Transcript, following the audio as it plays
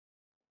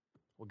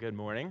Well, good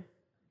morning.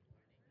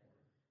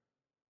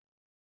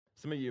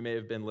 Some of you may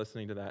have been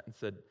listening to that and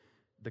said,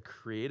 the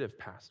creative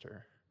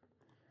pastor.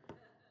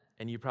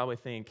 And you probably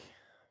think,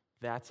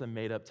 that's a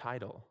made-up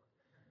title,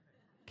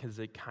 because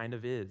it kind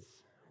of is.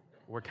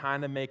 We're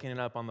kind of making it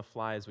up on the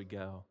fly as we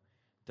go.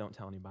 Don't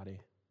tell anybody.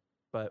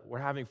 But we're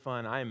having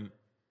fun. I'm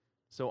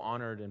so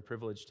honored and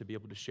privileged to be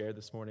able to share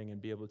this morning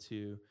and be able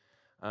to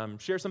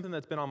share something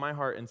that's been on my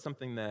heart and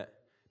something that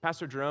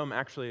Pastor Jerome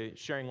actually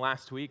sharing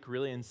last week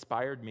really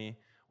inspired me.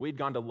 We'd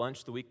gone to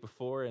lunch the week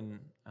before, and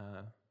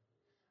I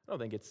don't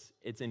think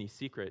it's any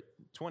secret.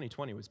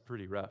 2020 was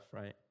pretty rough,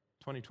 right?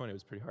 2020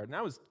 was pretty hard. And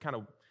I was kind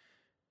of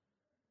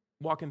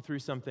walking through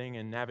something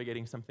and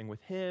navigating something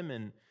with him,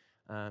 and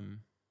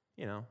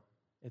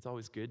it's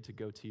always good to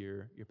go to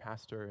your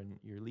pastor and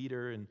your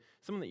leader and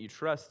someone that you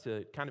trust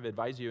to kind of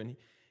advise you. And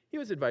he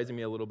was advising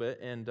me a little bit,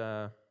 and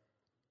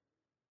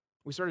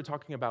we started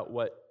talking about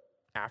what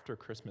after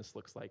Christmas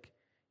looks like.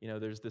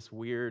 There's this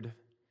weird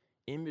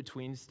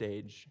in-between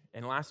stage,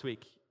 and last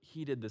week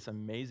he did this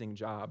amazing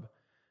job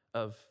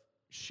of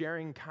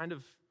sharing kind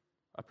of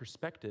a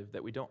perspective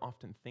that we don't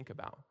often think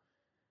about,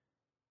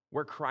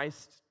 where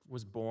Christ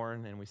was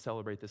born, and we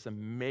celebrate this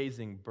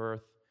amazing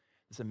birth,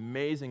 this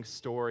amazing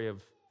story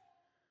of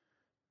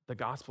the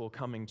gospel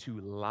coming to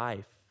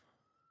life,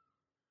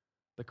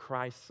 the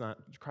Christ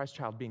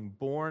child being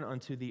born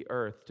unto the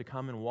earth to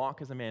come and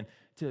walk as a man,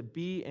 to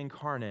be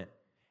incarnate,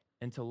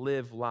 and to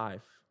live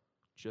life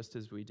just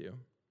as we do.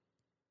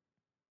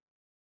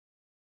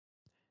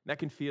 That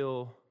can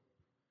feel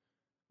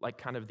like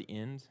kind of the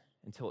end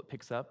until it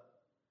picks up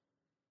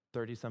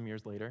 30-some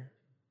years later,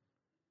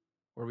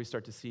 where we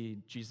start to see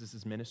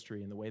Jesus'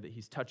 ministry and the way that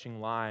he's touching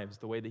lives,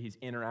 the way that he's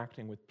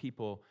interacting with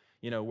people,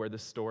 where the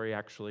story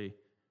actually,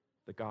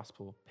 the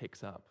gospel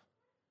picks up.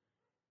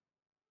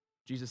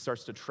 Jesus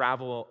starts to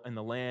travel in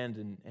the land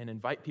and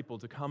invite people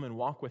to come and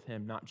walk with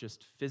him, not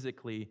just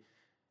physically,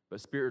 but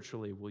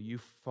spiritually. Will you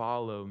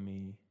follow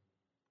me?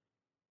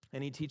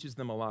 And he teaches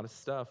them a lot of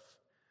stuff.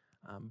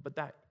 But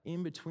that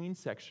in-between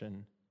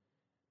section,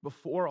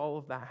 before all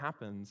of that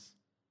happens,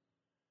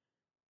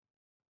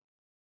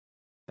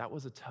 that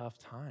was a tough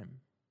time.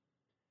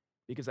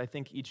 Because I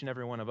think each and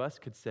every one of us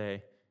could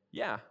say,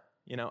 yeah,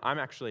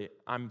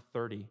 I'm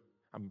 30.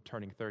 I'm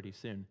turning 30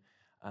 soon.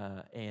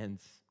 And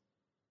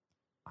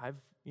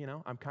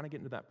I'm kind of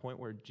getting to that point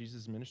where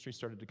Jesus' ministry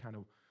started to kind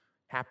of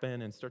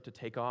happen and start to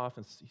take off.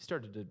 And he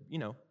started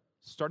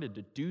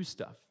to do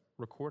stuff,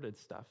 recorded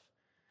stuff.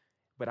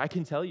 But I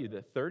can tell you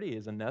that 30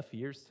 is enough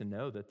years to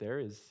know that there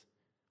is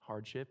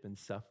hardship and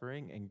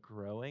suffering and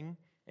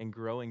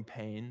growing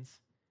pains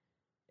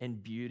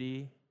and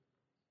beauty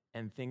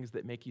and things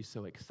that make you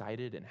so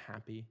excited and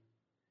happy.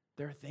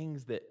 There are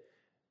things that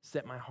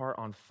set my heart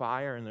on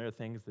fire, and there are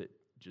things that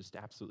just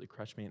absolutely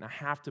crush me. And I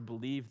have to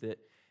believe that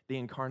the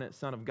incarnate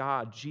Son of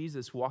God,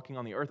 Jesus walking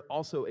on the earth,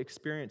 also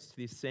experienced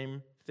these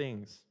same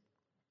things.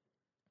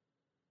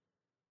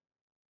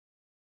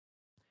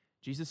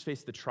 Jesus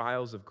faced the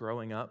trials of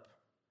growing up.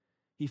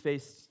 He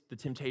faced the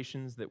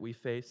temptations that we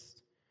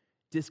faced,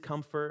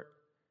 discomfort,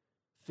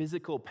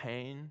 physical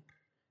pain,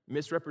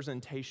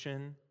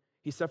 misrepresentation.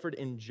 He suffered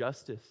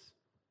injustice.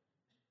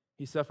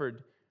 He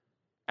suffered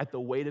at the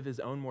weight of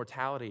his own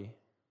mortality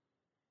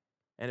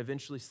and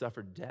eventually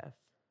suffered death.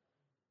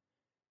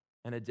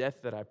 And a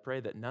death that I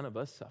pray that none of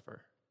us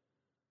suffer.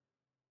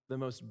 The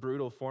most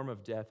brutal form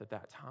of death at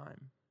that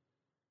time.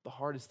 The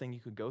hardest thing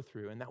you could go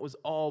through. And that was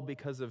all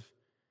because of,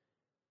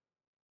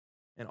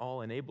 and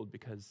all enabled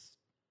because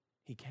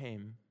he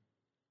came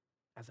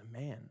as a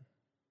man.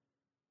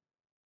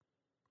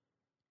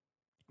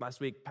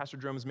 Last week, Pastor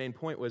Jerome's main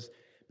point was,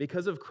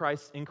 because of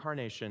Christ's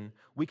incarnation,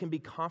 we can be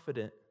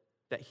confident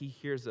that he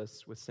hears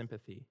us with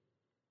sympathy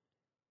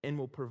and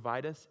will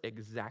provide us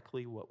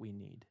exactly what we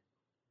need.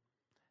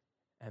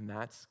 And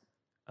that's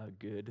a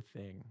good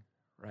thing,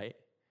 right?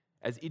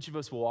 As each of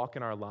us walk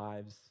in our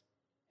lives,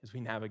 as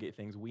we navigate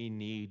things, we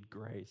need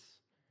grace.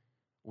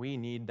 We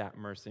need that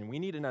mercy, and we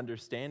need an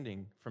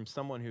understanding from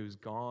someone who's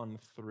gone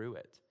through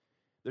it.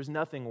 There's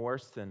nothing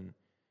worse than,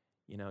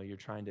 you're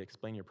trying to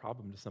explain your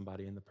problem to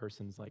somebody, and the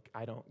person's like,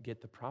 I don't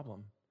get the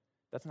problem.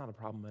 That's not a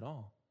problem at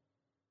all.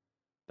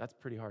 That's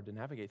pretty hard to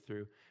navigate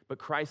through. But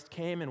Christ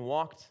came and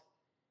walked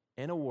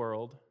in a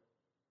world,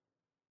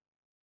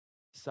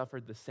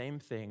 suffered the same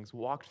things,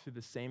 walked through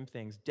the same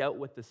things, dealt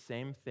with the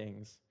same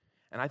things,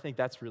 and I think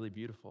that's really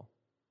beautiful.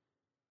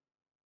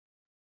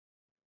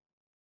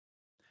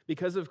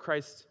 Because of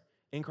Christ's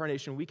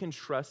incarnation, we can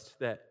trust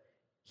that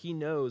he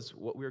knows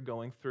what we're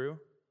going through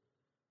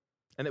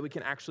and that we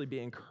can actually be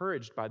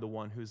encouraged by the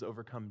one who's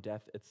overcome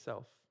death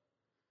itself.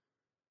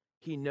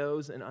 He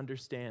knows and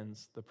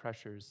understands the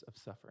pressures of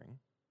suffering.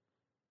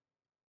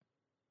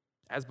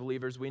 As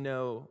believers, we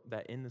know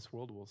that in this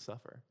world we'll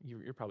suffer.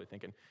 You're probably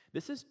thinking,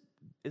 isn't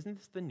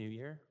this the new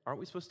year? Aren't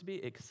we supposed to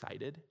be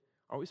excited?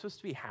 Aren't we supposed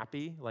to be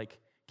happy?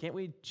 Can't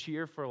we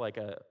cheer for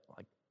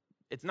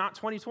it's not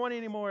 2020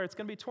 anymore, it's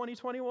going to be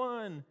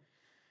 2021.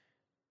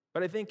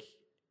 But I think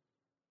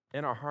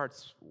in our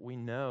hearts, we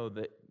know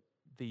that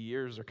the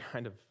years are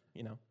kind of,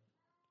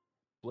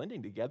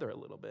 blending together a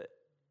little bit.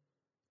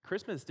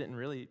 Christmas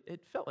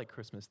it felt like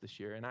Christmas this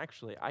year, and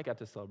actually I got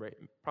to celebrate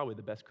probably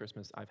the best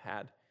Christmas I've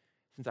had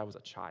since I was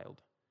a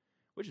child,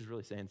 which is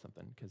really saying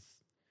something because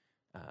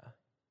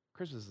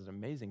Christmas is an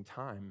amazing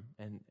time,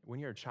 and when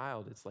you're a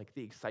child, it's like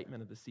the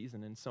excitement of the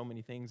season and so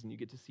many things, and you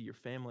get to see your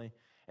family.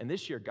 And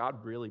this year,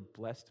 God really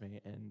blessed me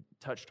and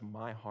touched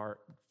my heart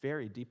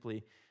very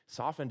deeply,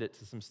 softened it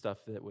to some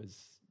stuff that was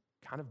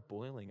kind of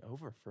boiling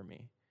over for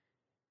me.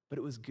 But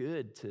it was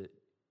good to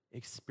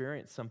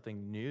experience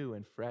something new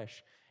and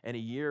fresh in a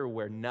year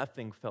where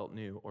nothing felt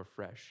new or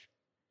fresh.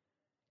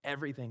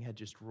 Everything had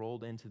just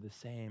rolled into the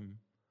same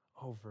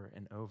over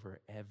and over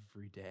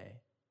every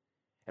day.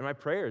 And my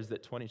prayer is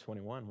that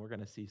 2021, we're going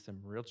to see some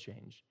real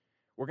change.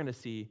 We're going to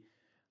see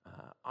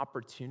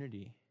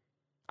opportunity.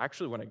 I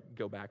actually want to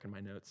go back in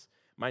my notes.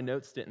 My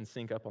notes didn't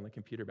sync up on the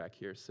computer back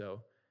here,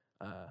 so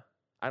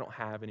I don't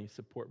have any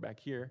support back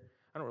here.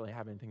 I don't really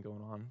have anything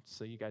going on,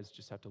 so you guys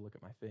just have to look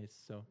at my face.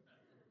 So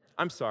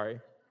I'm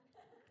sorry.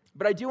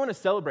 But I do want to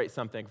celebrate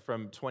something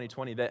from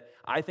 2020 that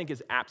I think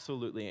is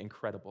absolutely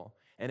incredible,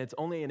 and it's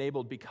only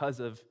enabled because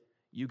of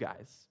you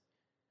guys.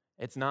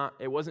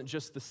 It wasn't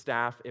just the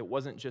staff, it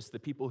wasn't just the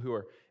people who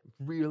are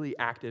really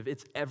active,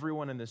 it's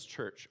everyone in this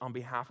church on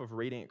behalf of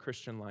Radiant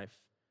Christian Life.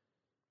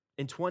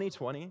 In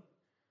 2020, I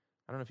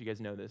don't know if you guys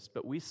know this,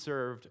 but we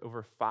served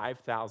over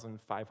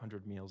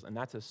 5,500 meals, and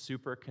that's a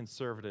super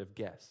conservative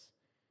guess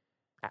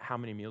at how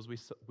many meals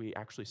we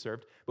actually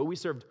served. But we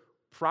served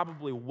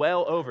probably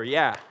well over,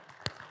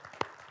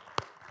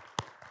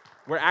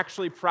 We're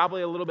actually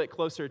probably a little bit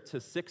closer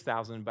to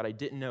 6,000, but I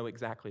didn't know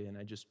exactly, and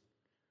I just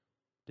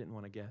didn't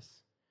want to guess.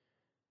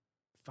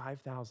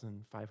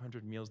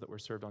 5,500 meals that were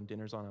served on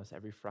Dinners on Us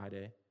every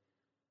Friday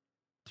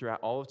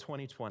throughout all of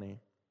 2020.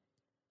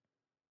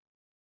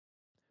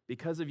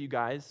 Because of you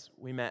guys,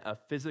 we met a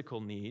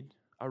physical need,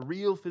 a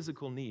real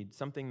physical need,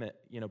 something that,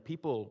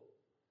 people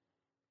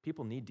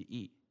need to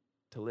eat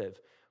to live.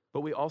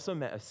 But we also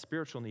met a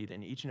spiritual need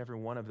in each and every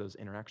one of those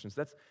interactions.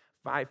 That's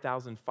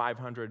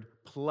 5,500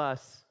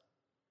 plus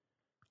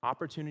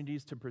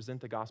opportunities to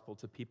present the gospel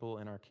to people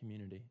in our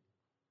community.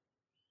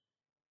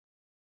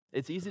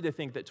 It's easy to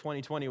think that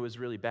 2020 was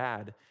really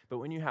bad, but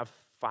when you have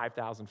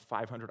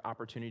 5,500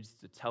 opportunities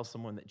to tell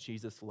someone that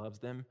Jesus loves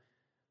them,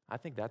 I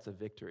think that's a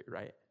victory,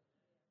 right?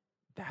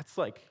 That's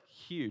like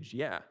huge.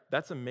 Yeah,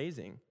 that's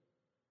amazing.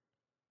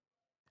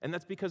 And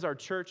that's because our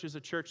church is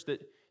a church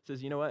that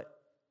says, you know what?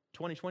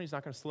 2020 is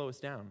not going to slow us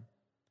down.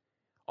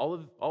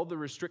 All the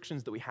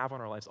restrictions that we have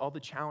on our lives, all the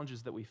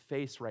challenges that we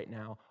face right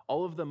now,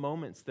 all of the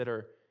moments that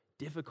are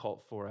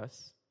difficult for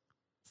us,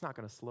 it's not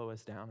going to slow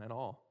us down at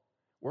all.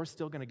 We're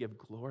still going to give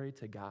glory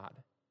to God.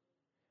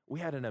 We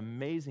had an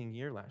amazing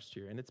year last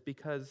year, and it's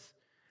because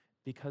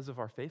of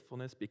our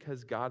faithfulness,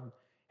 because God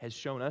has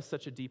shown us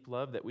such a deep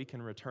love that we can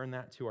return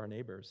that to our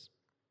neighbors.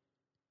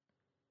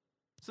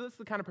 So that's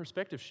the kind of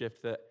perspective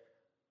shift that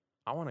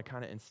I want to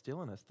kind of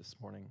instill in us this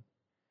morning.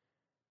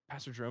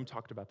 Pastor Jerome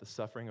talked about the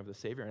suffering of the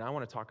Savior, and I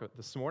want to talk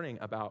this morning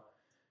about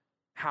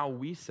how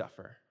we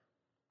suffer,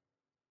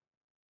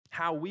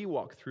 how we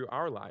walk through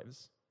our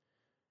lives.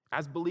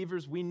 As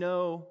believers, we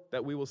know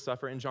that we will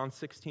suffer. In John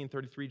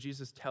 16:33,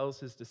 Jesus tells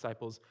his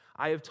disciples,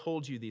 I have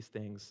told you these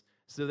things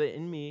so that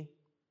in me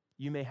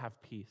you may have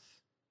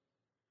peace.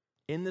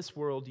 In this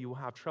world you will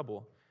have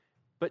trouble,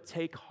 but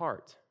take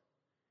heart.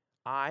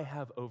 I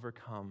have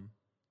overcome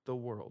the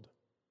world.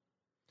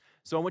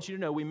 So I want you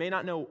to know, we may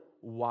not know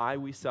why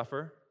we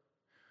suffer.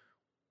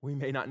 We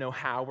may not know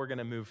how we're going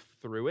to move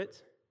through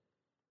it.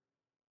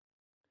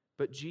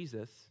 But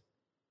Jesus,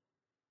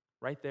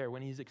 right there,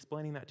 when he's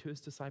explaining that to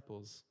his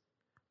disciples,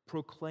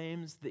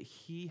 proclaims that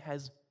he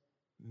has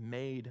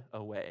made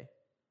a way.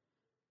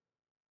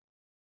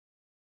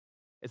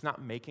 It's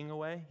not making a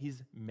way,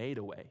 he's made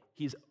a way.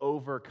 He's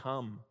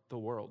overcome the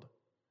world.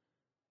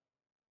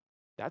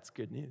 That's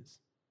good news,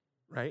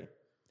 right?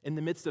 In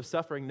the midst of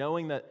suffering,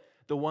 knowing that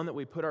the one that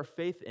we put our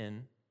faith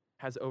in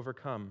has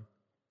overcome.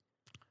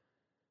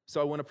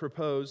 So I want to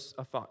propose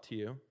a thought to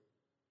you,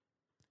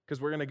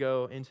 because we're going to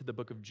go into the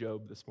book of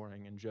Job this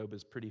morning, and Job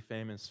is pretty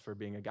famous for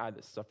being a guy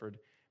that suffered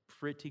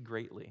pretty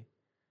greatly.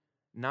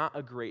 Not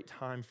a great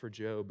time for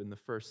Job in the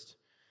first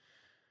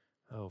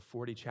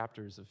 40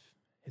 chapters of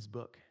his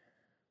book.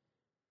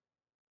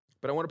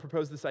 But I want to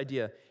propose this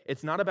idea.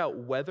 It's not about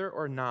whether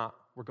or not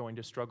we're going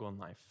to struggle in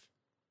life,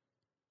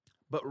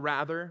 but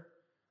rather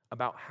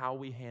about how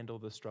we handle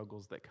the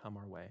struggles that come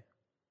our way.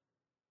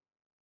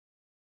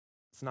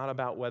 It's not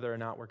about whether or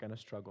not we're going to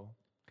struggle,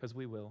 because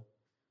we will.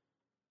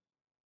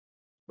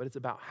 But it's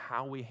about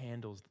how we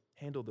handle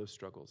those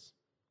struggles.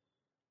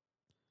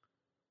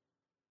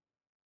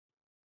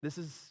 This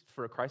is,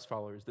 for Christ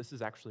followers, this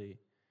is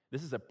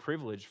a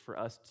privilege for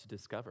us to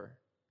discover.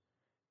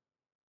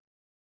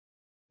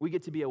 We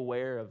get to be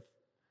aware of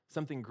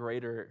something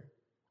greater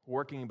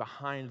working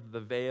behind the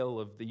veil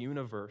of the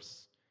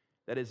universe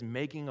that is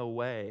making a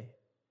way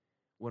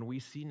when we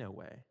see no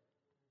way.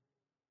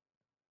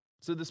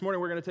 So this morning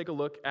we're going to take a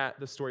look at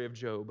the story of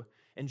Job.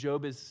 And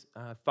Job is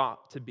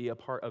thought to be a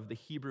part of the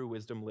Hebrew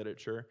wisdom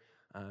literature.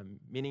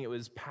 meaning it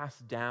was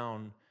passed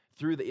down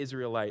through the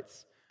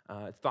Israelites.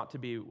 It's thought to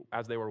be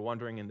as they were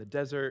wandering in the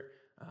desert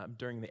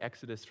during the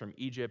Exodus from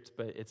Egypt,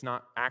 but it's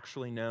not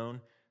actually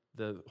known.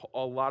 A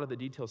lot of the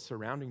details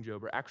surrounding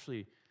Job are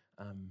actually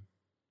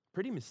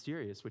pretty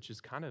mysterious, which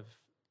has kind of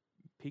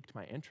piqued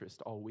my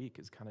interest all week,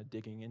 is kind of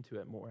digging into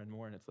it more and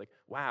more. And it's like,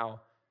 wow,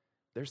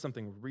 there's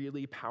something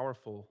really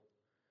powerful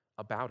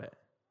about it.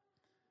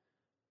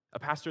 A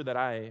pastor that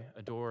I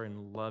adore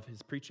and love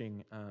his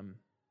preaching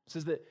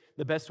says that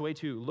the best way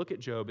to look at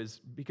Job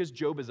is, because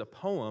Job is a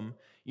poem,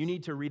 you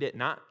need to read it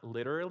not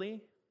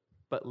literally,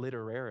 but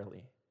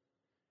literarily.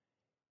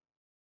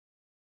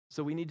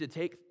 So we need to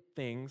take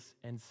things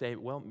and say,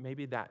 well,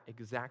 maybe that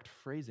exact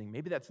phrasing,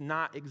 maybe that's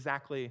not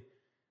exactly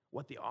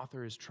what the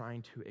author is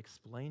trying to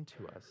explain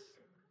to us.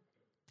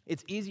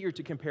 It's easier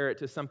to compare it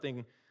to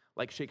something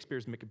like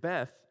Shakespeare's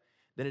Macbeth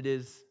than it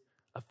is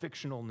a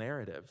fictional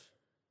narrative.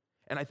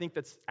 And I think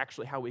that's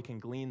actually how we can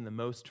glean the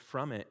most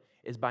from it,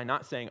 is by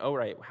not saying, oh,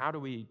 right, how do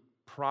we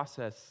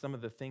process some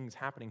of the things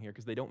happening here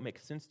because they don't make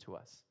sense to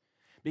us?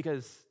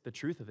 Because the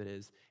truth of it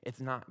is,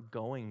 it's not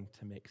going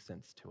to make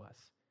sense to us.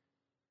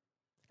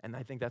 And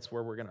I think that's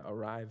where we're going to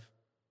arrive.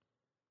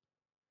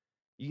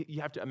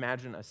 You have to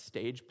imagine a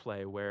stage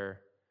play where,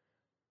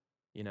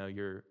 you know,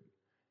 your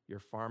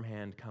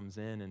farmhand comes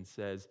in and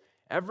says,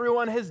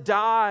 everyone has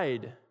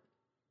died.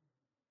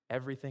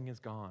 Everything is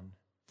gone.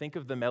 Think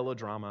of the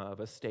melodrama of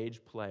a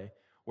stage play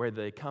where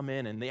they come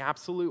in and the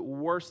absolute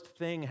worst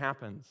thing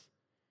happens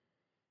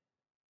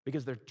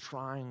because they're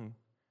trying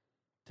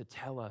to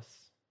tell us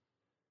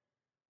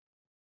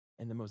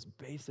in the most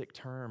basic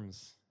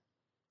terms,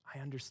 I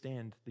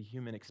understand the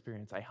human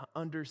experience. I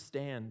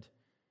understand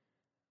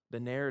the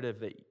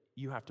narrative that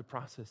you have to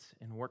process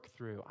and work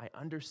through. I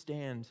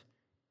understand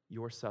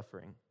your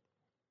suffering.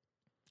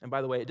 And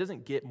by the way, it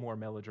doesn't get more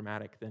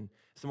melodramatic than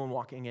someone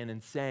walking in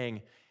and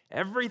saying,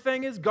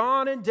 everything is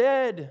gone and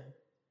dead,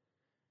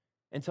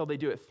 until they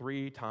do it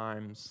 3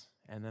 times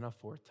and then a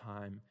 4th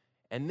time.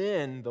 And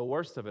then the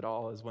worst of it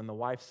all is when the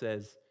wife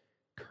says,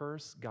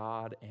 curse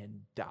God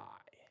and die.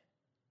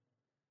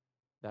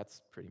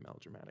 That's pretty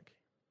melodramatic.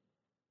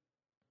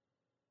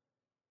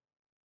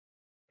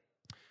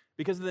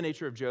 Because of the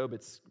nature of Job,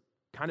 it's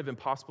kind of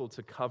impossible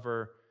to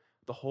cover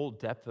the whole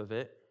depth of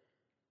it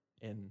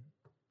in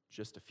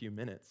just a few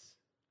minutes,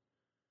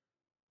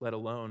 let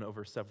alone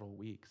over several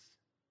weeks.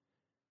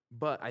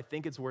 But I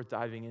think it's worth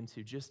diving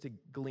into just to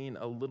glean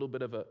a little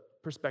bit of a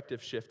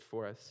perspective shift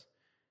for us.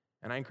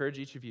 And I encourage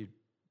each of you,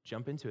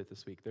 jump into it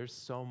this week. There's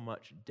so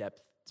much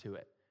depth to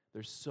it.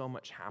 There's so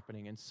much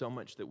happening and so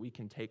much that we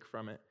can take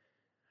from it.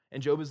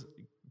 And Job is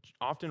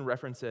often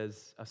referenced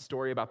as a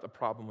story about the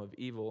problem of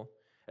evil,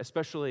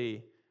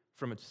 especially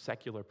from a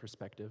secular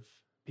perspective.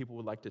 People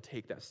would like to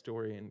take that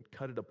story and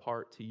cut it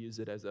apart to use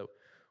it as a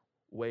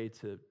way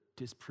to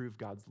disprove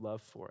God's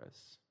love for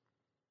us.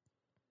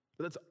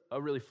 But that's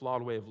a really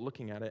flawed way of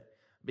looking at it,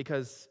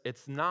 because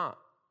it's not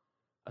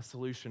a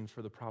solution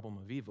for the problem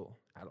of evil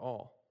at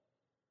all.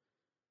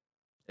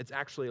 It's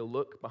actually a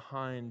look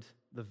behind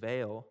the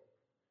veil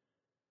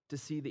to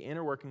see the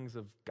inner workings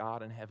of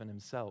God in heaven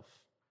himself.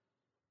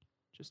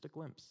 Just a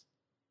glimpse,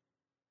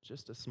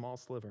 just a small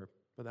sliver,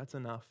 but that's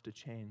enough to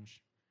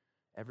change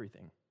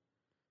everything.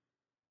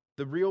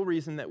 The real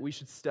reason that we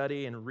should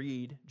study and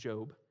read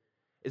Job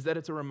is that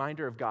it's a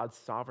reminder of God's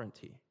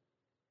sovereignty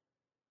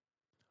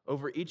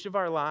over each of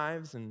our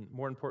lives, and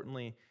more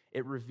importantly,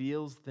 it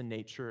reveals the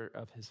nature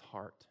of his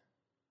heart.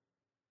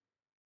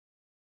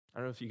 I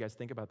don't know if you guys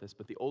think about this,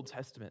 but the Old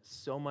Testament,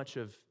 so much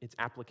of its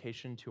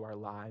application to our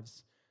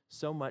lives,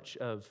 so much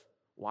of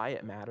why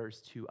it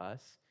matters to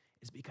us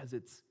is because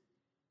it's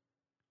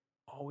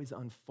always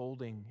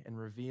unfolding and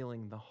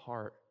revealing the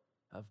heart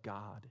of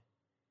God,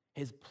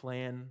 his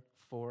plan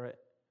for it,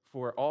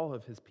 for all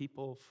of his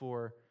people,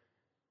 for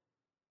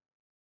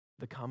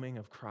the coming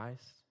of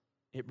Christ.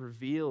 It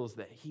reveals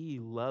that he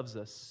loves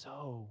us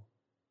so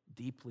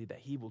deeply that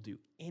he will do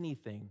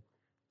anything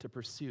to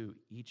pursue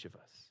each of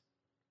us.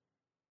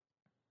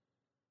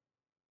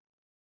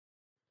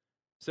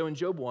 So in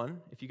Job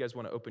 1, if you guys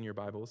want to open your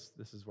Bibles,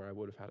 this is where I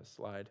would have had a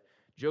slide.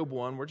 Job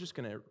 1, we're just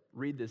going to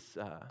read this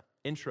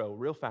intro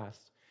real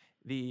fast.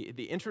 The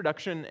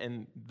introduction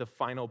and the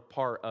final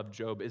part of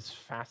Job is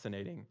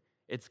fascinating.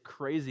 It's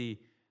crazy,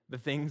 the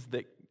things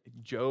that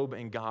Job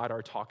and God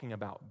are talking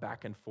about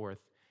back and forth.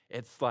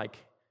 It's like,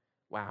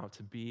 wow,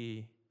 to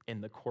be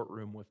in the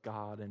courtroom with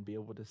God and be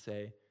able to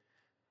say,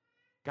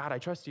 God, I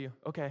trust you.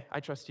 Okay, I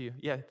trust you.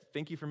 Yeah,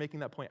 thank you for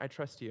making that point. I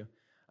trust you.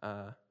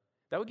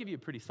 That would give you a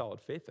pretty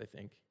solid faith, I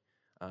think.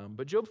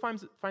 But Job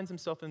finds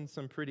himself in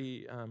some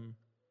pretty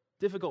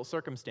difficult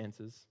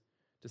circumstances,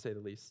 to say the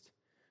least.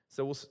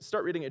 So we'll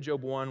start reading at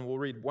Job 1. We'll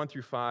read 1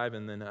 through 5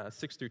 and then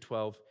 6 through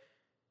 12.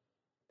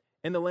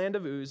 In the land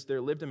of Uz,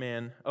 there lived a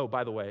man. Oh,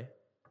 by the way,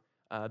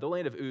 the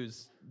land of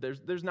Uz,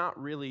 there's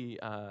not really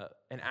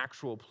an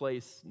actual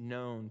place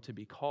known to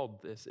be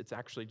called this. It's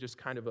actually just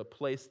kind of a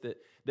place that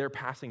they're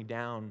passing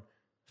down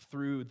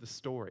through the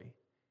story.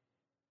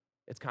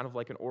 It's kind of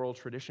like an oral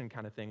tradition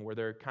kind of thing where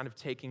they're kind of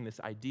taking this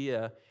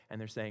idea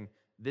and they're saying,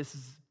 This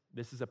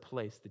is a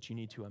place that you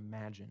need to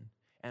imagine,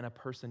 and a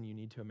person you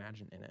need to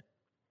imagine in it.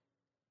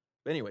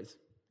 But anyways,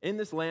 in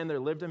this land there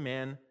lived a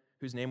man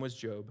whose name was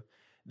Job.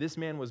 This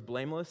man was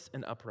blameless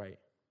and upright.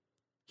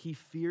 He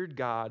feared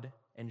God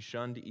and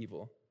shunned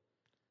evil.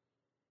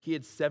 He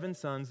had 7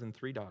 sons and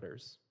 3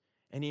 daughters,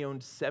 and he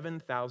owned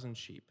 7,000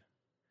 sheep,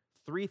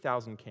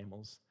 3,000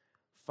 camels,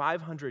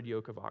 500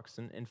 yoke of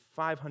oxen, and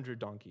 500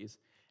 donkeys,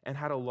 and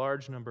had a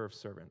large number of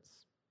servants.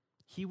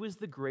 He was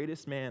the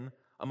greatest man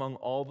among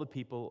all the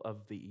people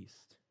of the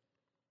East.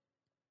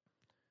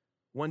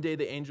 One day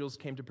the angels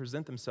came to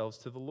present themselves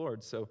to the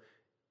Lord. So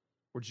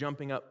we're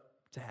jumping up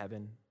to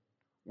heaven.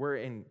 We're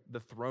in the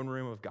throne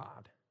room of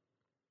God.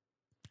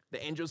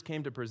 The angels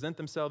came to present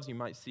themselves. You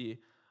might see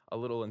a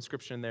little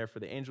inscription there for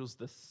the angels,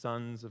 the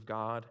sons of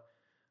God,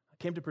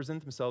 came to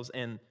present themselves.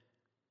 And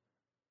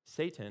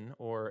Satan,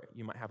 or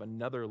you might have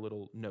another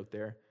little note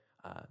there,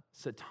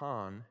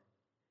 Satan,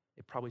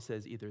 it probably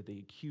says either the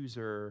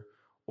accuser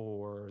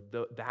or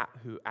that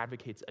who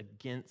advocates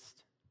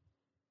against.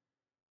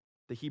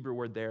 The Hebrew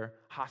word there,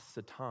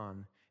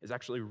 has-satan, is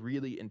actually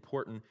really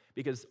important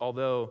because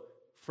although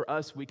for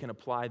us we can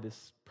apply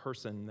this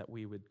person that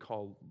we would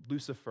call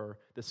Lucifer,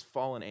 this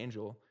fallen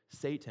angel,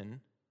 Satan,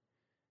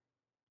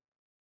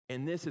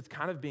 in this it's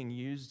kind of being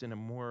used in a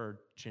more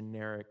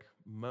generic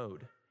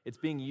mode. It's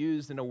being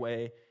used in a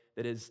way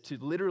that is to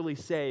literally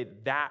say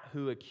that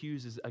who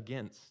accuses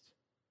against.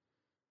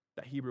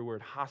 That Hebrew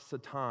word,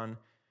 has-satan,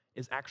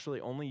 is actually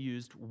only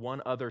used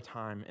one other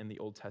time in the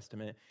Old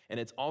Testament, and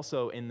it's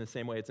also in the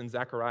same way. It's in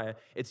Zechariah.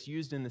 It's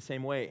used in the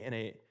same way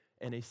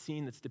in a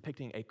scene that's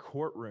depicting a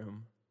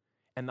courtroom,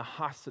 and the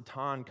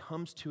has-satan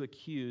comes to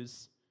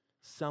accuse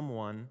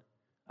someone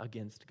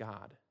against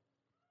God.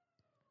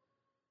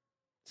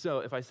 So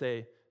if I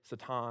say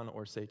Satan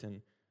or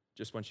Satan,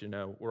 just want you to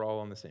know we're all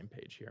on the same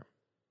page here.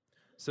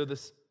 So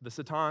the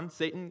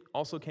Satan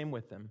also came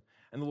with them,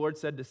 and the Lord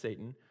said to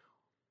Satan,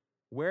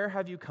 "Where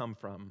have you come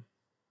from?"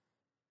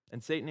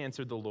 And Satan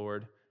answered the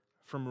Lord,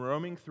 "From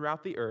roaming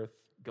throughout the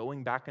earth,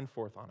 going back and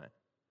forth on it."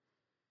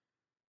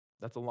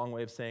 That's a long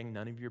way of saying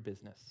none of your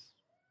business.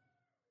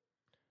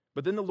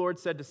 But then the Lord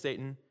said to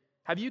Satan,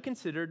 "Have you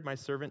considered my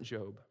servant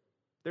Job?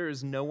 There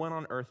is no one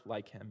on earth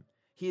like him.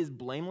 He is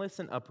blameless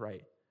and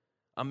upright,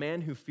 a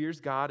man who fears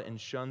God and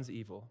shuns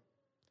evil."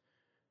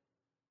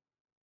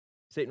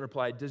 Satan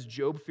replied, "Does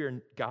Job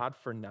fear God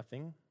for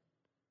nothing?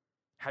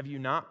 Have you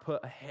not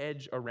put a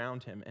hedge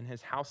around him and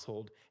his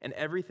household and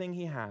everything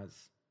he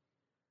has?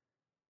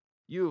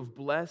 You have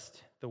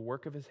blessed the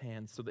work of his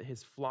hands so that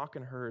his flock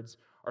and herds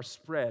are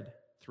spread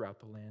throughout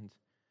the land.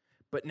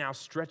 But now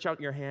stretch out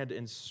your hand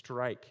and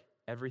strike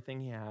everything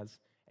he has,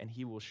 and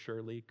he will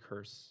surely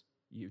curse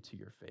you to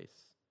your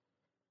face."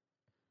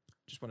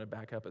 Just want to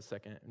back up a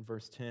second. In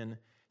verse 10, it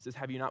says,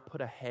 "Have you not put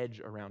a hedge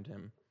around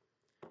him?"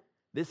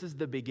 This is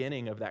the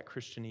beginning of that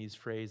Christianese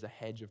phrase, a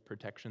hedge of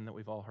protection, that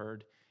we've all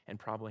heard and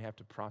probably have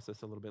to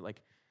process a little bit.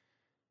 Like,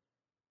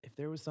 if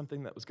there was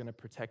something that was going to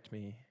protect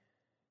me,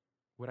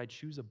 would I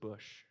choose a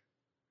bush?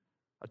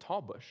 A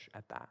tall bush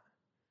at that.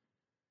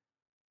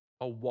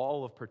 A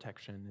wall of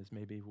protection is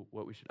maybe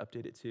what we should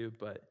update it to,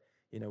 but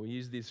we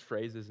use these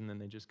phrases and then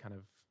they just kind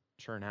of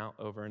churn out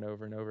over and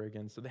over and over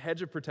again. So the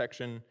hedge of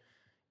protection,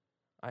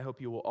 I hope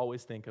you will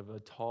always think of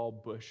a tall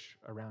bush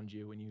around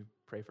you when you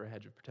pray for a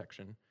hedge of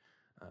protection.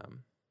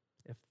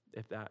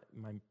 If that,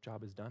 my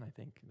job is done, I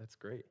think that's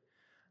great.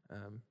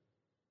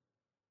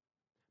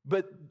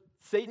 But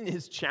Satan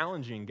is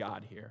challenging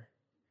God here.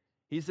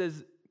 He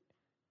says,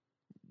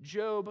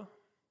 Job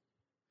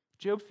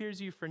fears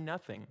you for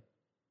nothing.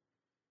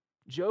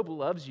 Job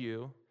loves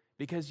you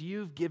because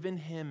you've given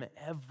him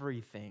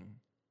everything.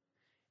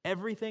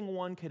 Everything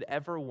one could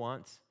ever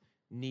want,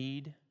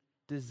 need,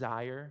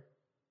 desire.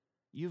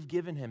 You've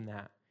given him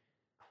that.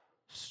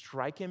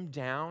 Strike him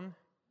down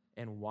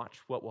and watch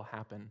what will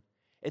happen.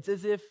 It's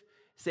as if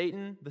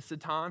Satan, the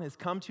Satan, has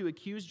come to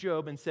accuse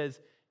Job and says,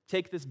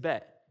 take this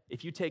bet.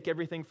 If you take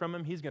everything from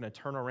him, he's going to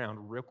turn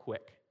around real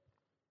quick.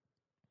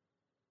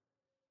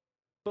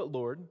 But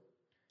Lord,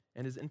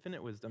 in his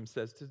infinite wisdom,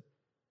 says to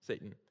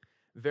Satan,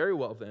 very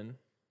well then,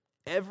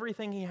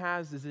 everything he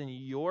has is in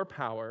your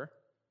power,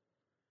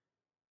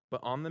 but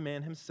on the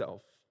man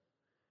himself,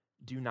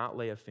 do not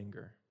lay a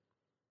finger.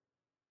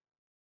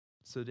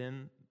 So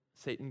then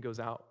Satan goes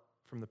out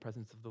from the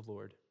presence of the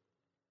Lord.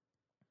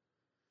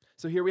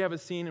 So here we have a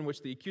scene in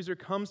which the accuser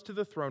comes to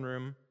the throne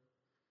room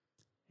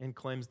and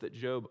claims that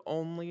Job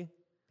only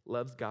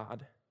loves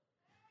God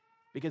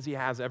because he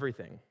has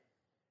everything.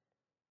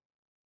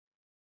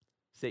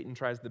 Satan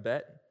tries the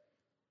bet,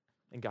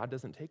 and God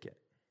doesn't take it.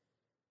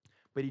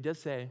 But he does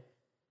say,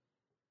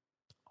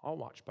 I'll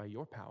watch by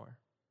your power.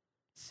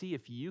 See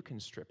if you can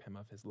strip him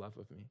of his love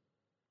of me.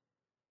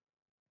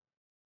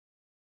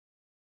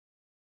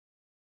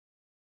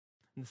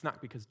 And it's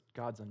not because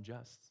God's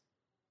unjust.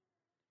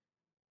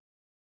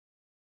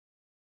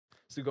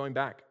 So going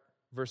back,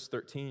 verse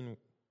 13,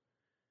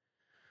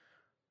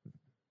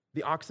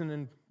 the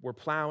oxen were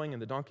plowing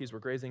and the donkeys were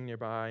grazing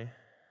nearby.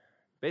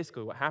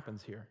 Basically what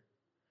happens here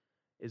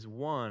is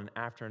one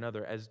after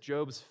another as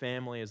Job's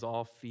family is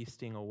all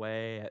feasting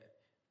away at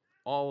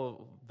all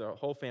of the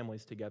whole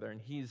family's together,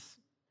 and he's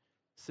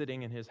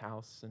sitting in his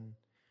house. And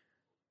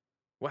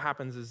what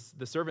happens is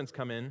the servants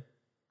come in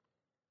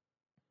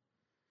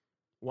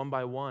one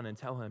by one and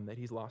tell him that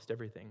he's lost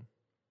everything.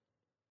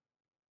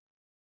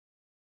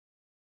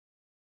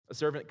 A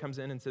servant comes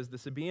in and says, the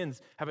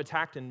Sabaeans have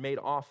attacked and made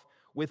off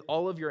with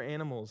all of your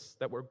animals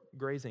that were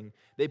grazing.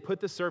 They put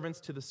the servants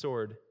to the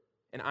sword,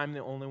 and I'm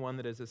the only one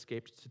that has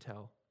escaped to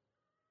tell.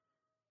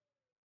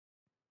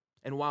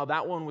 And while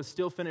that one was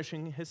still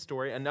finishing his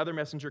story, another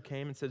messenger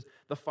came and says,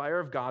 the fire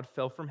of God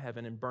fell from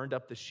heaven and burned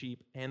up the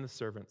sheep and the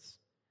servants,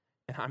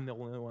 and I'm the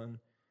only one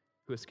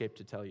who escaped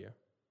to tell you.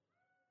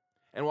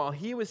 And while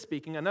he was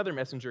speaking, another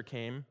messenger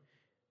came,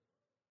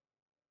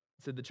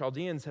 said, the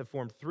Chaldeans have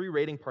formed 3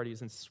 raiding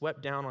parties and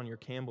swept down on your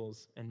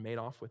camels and made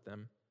off with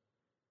them.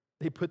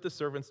 They put the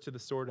servants to the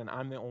sword, and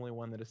I'm the only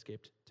one that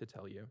escaped to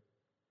tell you.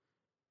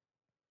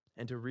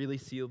 And to really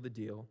seal the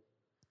deal,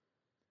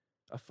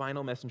 a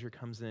final messenger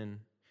comes in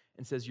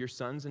and says, your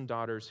sons and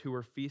daughters who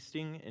were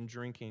feasting and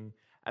drinking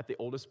at the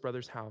oldest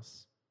brother's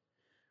house,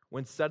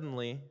 when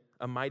suddenly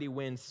a mighty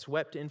wind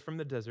swept in from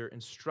the desert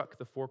and struck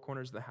the 4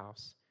 corners of the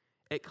house,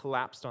 it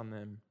collapsed on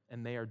them,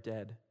 and they are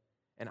dead,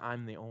 and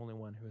I'm the only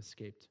one who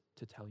escaped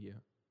to tell you.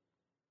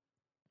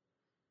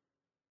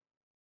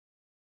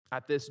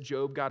 At this,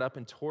 Job got up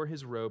and tore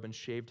his robe and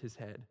shaved his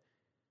head,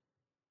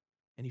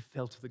 and he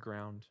fell to the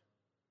ground.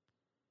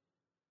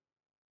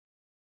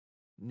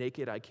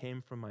 Naked I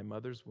came from my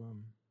mother's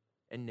womb,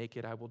 and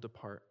naked I will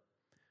depart.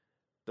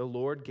 The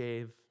Lord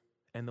gave,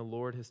 and the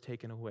Lord has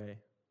taken away.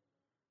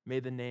 May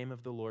the name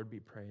of the Lord be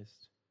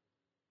praised.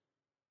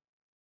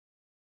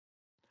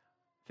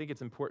 I think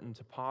it's important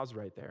to pause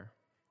right there,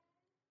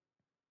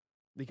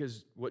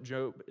 because what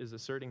Job is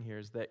asserting here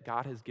is that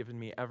God has given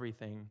me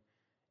everything,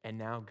 and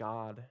now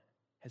God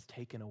has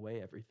taken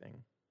away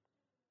everything.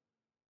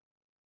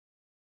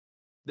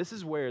 This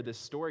is where this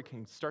story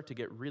can start to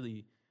get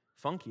really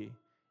funky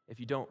if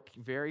you don't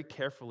very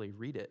carefully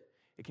read it.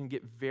 It can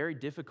get very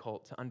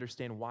difficult to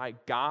understand why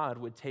God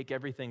would take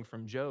everything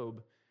from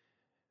Job.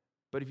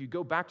 But if you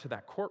go back to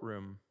that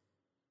courtroom,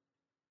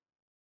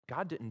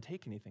 God didn't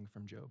take anything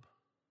from Job.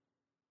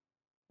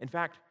 In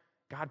fact,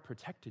 God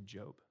protected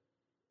Job.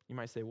 You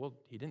might say, well,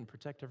 he didn't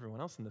protect everyone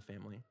else in the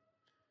family.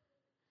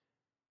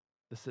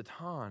 The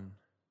Satan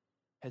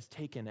has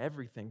taken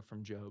everything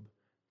from Job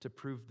to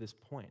prove this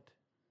point.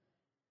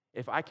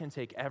 If I can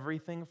take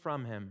everything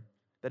from him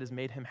that has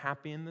made him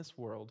happy in this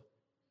world,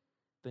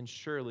 then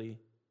surely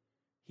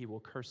he will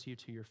curse you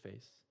to your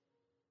face.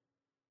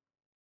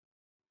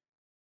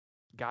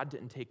 God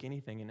didn't take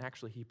anything, and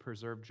actually he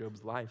preserved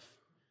Job's life.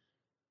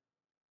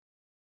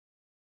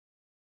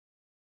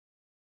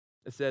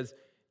 It says,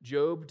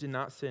 Job did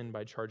not sin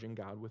by charging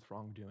God with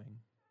wrongdoing.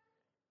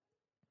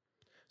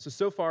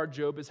 So far,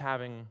 Job is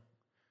having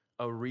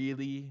a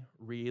really,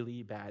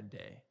 really bad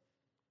day.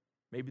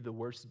 Maybe the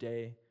worst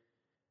day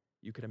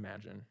you could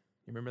imagine.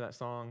 You remember that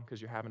song,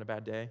 because you're having a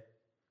bad day?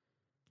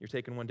 You're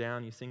taking one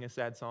down, you sing a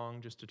sad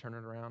song just to turn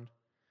it around.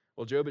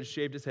 Well, Job has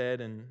shaved his head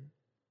and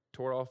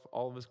tore off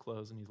all of his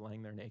clothes, and he's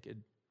laying there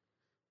naked,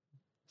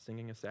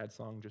 singing a sad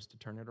song just to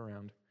turn it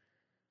around.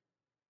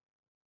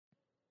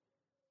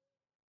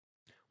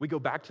 We go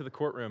back to the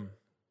courtroom,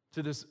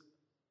 to this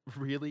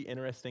really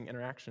interesting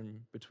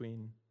interaction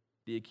between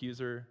the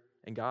accuser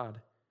and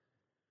God.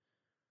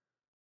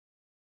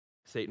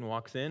 Satan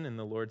walks in, and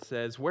the Lord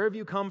says, where have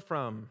you come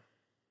from?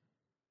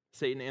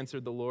 Satan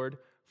answered the Lord,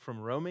 from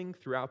roaming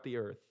throughout the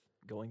earth,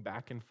 going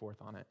back and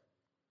forth on it.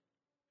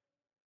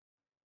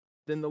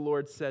 Then the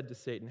Lord said to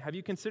Satan, have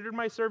you considered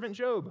my servant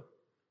Job?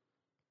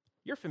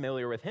 You're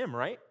familiar with him,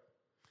 right?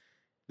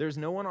 There's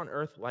no one on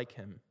earth like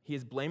him. He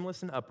is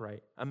blameless and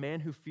upright, a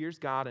man who fears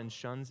God and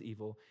shuns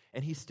evil,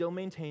 and he still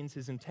maintains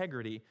his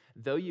integrity,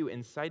 though you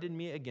incited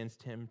me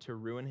against him to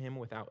ruin him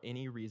without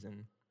any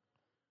reason.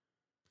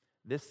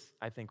 This,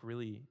 I think,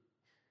 really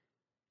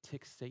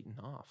ticks Satan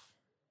off,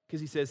 because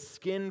he says,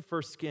 skin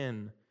for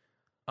skin,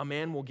 a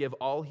man will give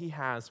all he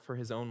has for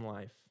his own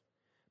life.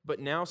 But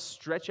now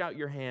stretch out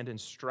your hand and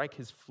strike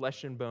his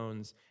flesh and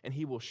bones, and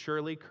he will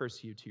surely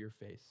curse you to your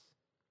face.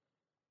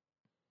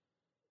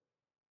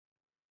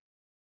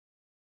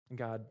 And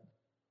God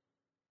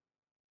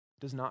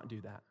does not do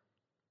that.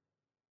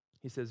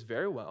 He says,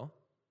 very well,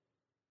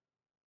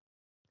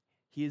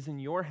 he is in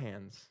your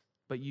hands,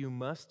 but you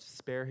must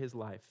spare his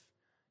life.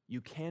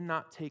 You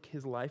cannot take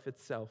his life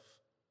itself.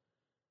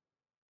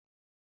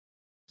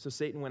 So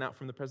Satan went out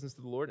from the presence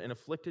of the Lord and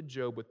afflicted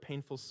Job with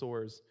painful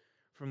sores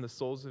from the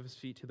soles of his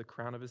feet to the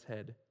crown of his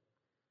head.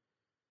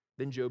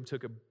 Then Job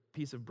took a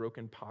piece of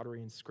broken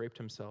pottery and scraped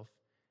himself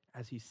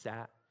as he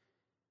sat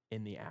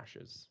in the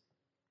ashes.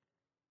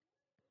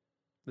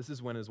 This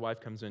is when his wife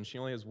comes in. She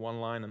only has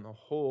one line in the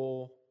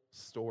whole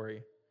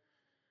story.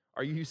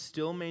 Are you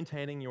still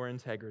maintaining your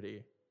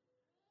integrity?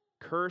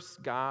 Curse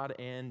God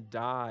and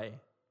die.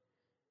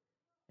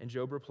 And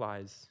Job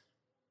replies,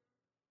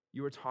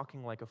 you are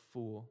talking like a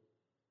fool.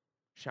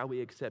 Shall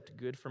we accept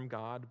good from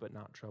God but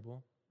not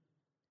trouble?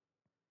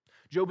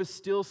 Job is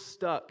still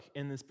stuck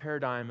in this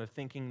paradigm of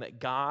thinking that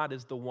God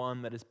is the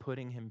one that is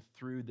putting him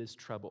through this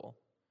trouble.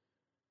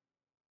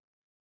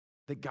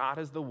 That God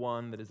is the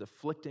one that is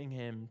afflicting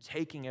him,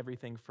 taking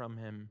everything from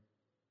him.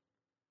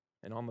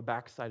 And on the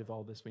backside of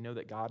all this, we know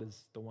that God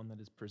is the one that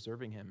is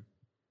preserving him.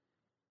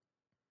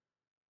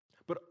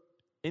 But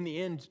in the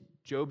end,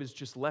 Job is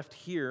just left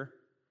here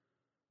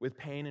with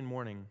pain and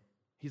mourning.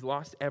 He's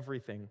lost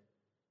everything.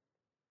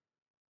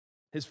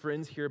 His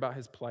friends hear about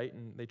his plight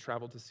and they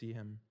travel to see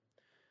him.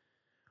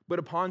 But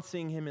upon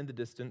seeing him in the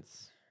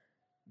distance,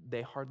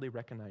 they hardly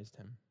recognized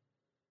him.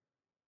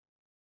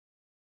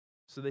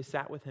 So they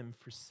sat with him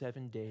for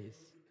 7 days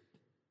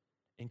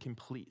in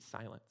complete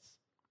silence.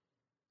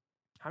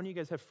 How many of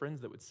you guys have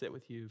friends that would sit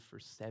with you for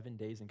 7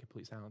 days in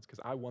complete silence? Because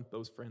I want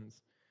those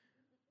friends.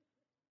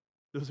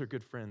 Those are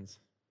good friends.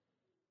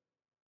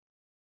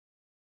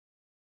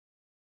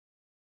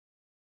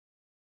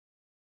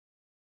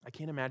 I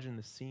can't imagine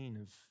the scene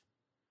of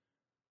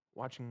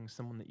watching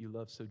someone that you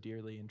love so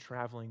dearly and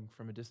traveling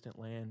from a distant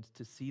land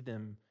to see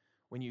them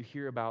when you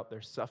hear about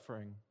their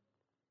suffering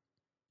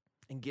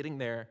and getting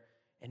there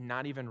and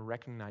not even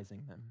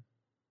recognizing them.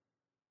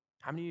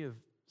 How many of you have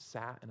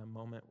sat in a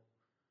moment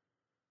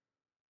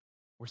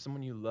where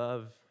someone you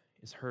love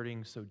is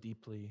hurting so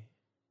deeply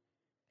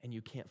and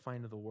you can't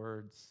find the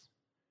words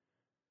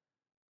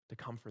to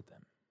comfort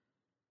them,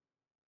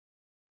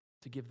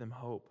 to give them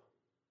hope?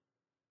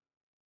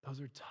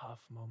 Those are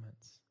tough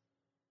moments.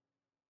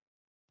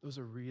 Those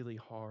are really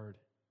hard,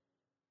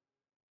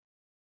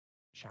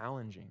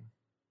 challenging.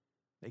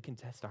 They can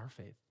test our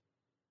faith.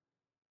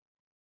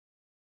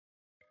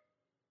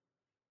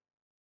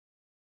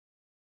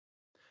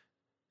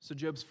 So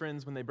Job's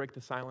friends, when they break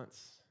the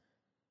silence,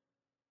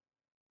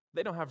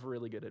 they don't have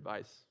really good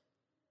advice.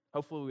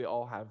 Hopefully we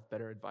all have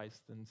better advice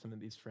than some of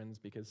these friends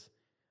because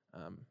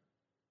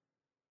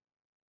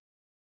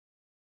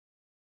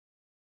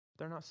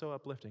they're not so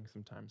uplifting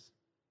sometimes.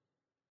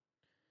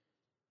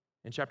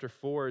 In chapter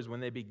 4 is when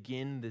they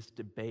begin this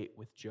debate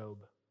with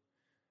Job,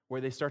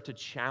 where they start to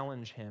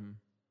challenge him,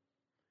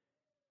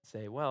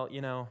 say, well,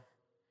 you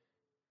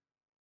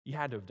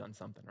had to have done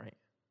something, right?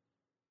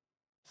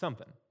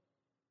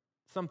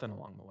 Something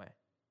along the way.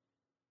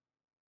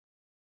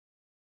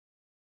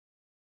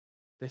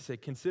 They say,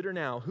 consider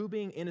now, who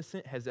being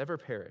innocent has ever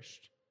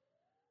perished?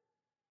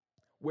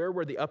 Where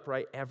were the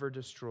upright ever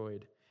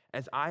destroyed?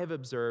 As I have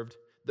observed,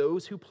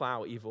 those who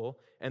plow evil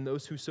and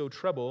those who sow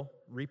trouble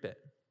reap it.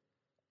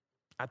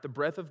 At the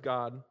breath of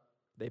God,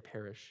 they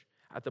perish.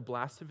 At the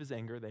blast of his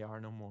anger, they are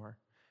no more.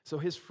 So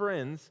his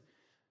friends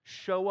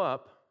show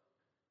up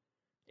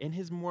in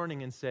his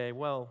mourning and say,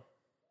 well,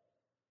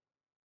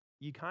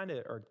 you kind of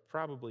are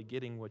probably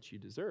getting what you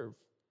deserve,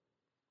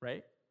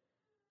 right?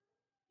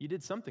 You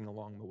did something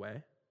along the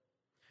way.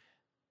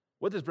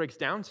 What this breaks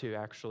down to,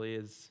 actually,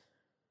 is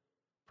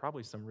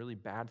probably some really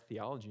bad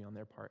theology on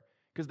their part,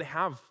 because they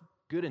have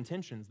good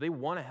intentions. They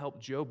want to help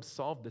Job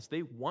solve this.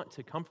 They want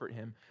to comfort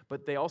him,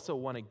 but they also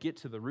want to get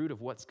to the root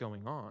of what's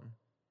going on.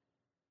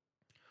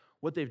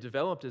 What they've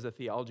developed is a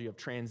theology of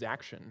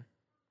transaction.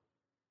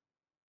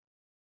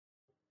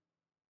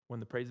 When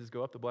the praises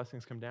go up, the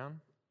blessings come down.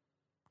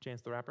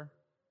 Chance the Rapper.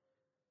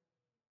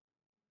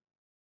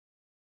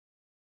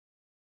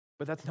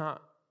 But that's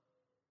not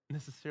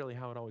necessarily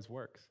how it always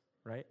works,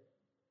 right?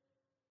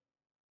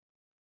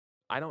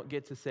 I don't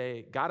get to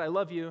say, God, I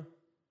love you.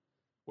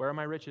 Where are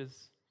my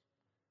riches?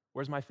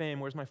 Where's my fame?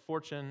 Where's my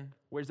fortune?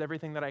 Where's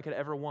everything that I could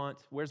ever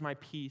want? Where's my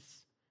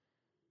peace?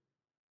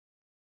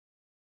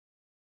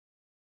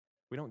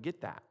 We don't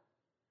get that.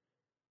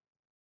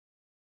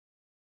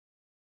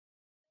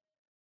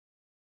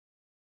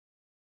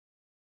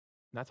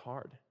 And that's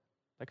hard.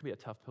 That could be a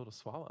tough pill to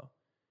swallow.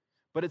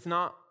 But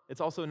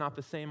it's also not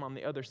the same on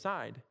the other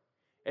side.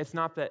 It's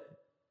not that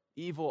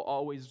evil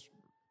always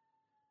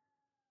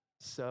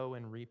sow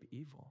and reap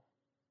evil.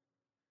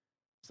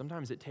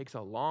 Sometimes it takes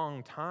a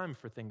long time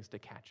for things to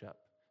catch up.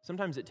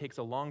 Sometimes it takes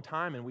a long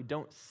time and we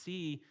don't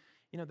see,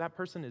 that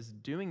person is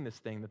doing this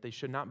thing that they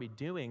should not be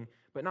doing,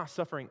 but not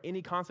suffering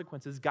any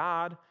consequences.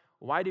 God,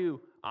 why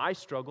do I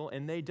struggle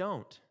and they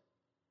don't?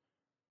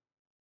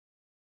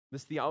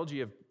 This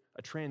theology of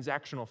a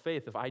transactional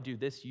faith, if I do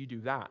this, you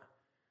do that.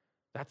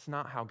 That's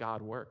not how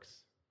God works.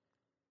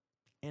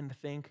 And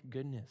thank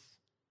goodness,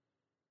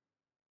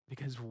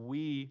 because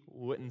we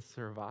wouldn't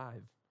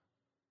survive.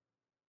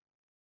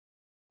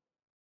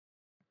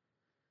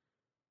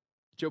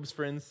 Job's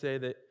friends say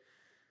that,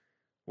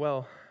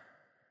 well,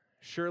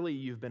 surely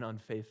you've been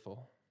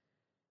unfaithful.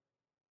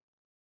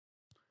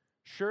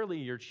 Surely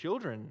your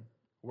children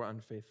were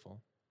unfaithful.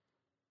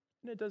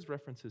 And it does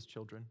reference his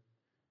children.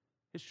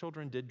 His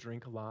children did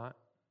drink a lot.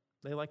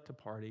 They liked to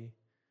party.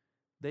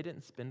 They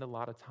didn't spend a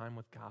lot of time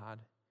with God.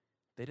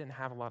 They didn't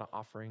have a lot of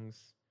offerings.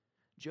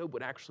 Job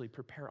would actually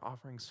prepare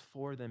offerings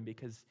for them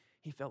because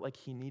he felt like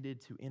he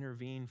needed to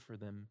intervene for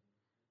them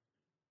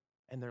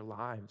and their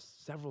lives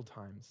several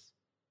times.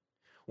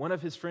 One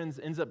of his friends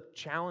ends up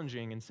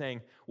challenging and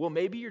saying, well,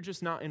 maybe you're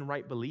just not in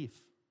right belief.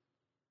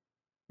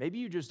 Maybe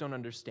you just don't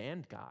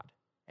understand God,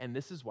 and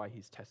this is why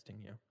he's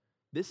testing you.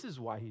 This is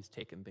why he's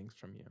taken things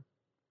from you.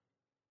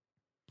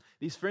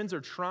 These friends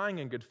are trying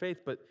in good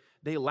faith, but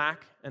they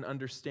lack an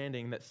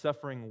understanding that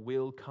suffering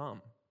will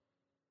come.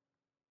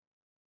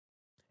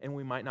 And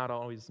we might not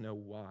always know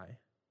why.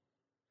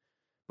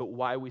 But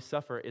why we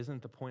suffer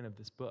isn't the point of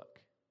this book.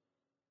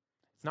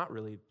 It's not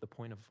really the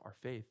point of our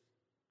faith.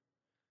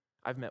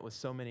 I've met with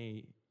so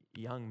many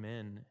young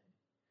men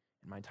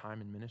in my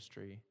time in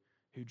ministry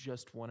who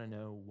just want to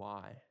know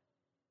why.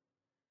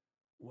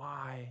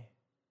 Why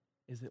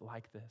is it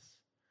like this?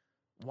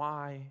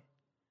 Why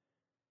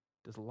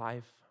does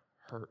life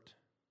hurt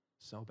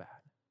so bad?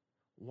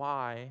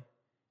 Why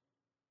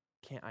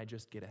can't I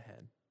just get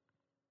ahead?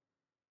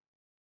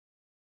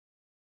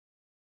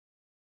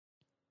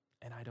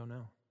 And I don't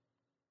know.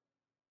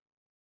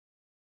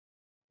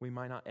 We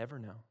might not ever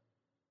know.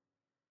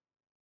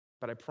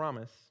 But I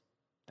promise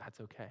that's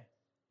okay.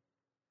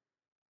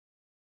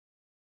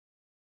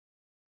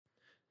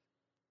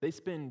 They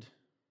spend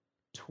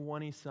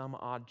 20-some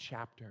odd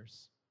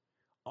chapters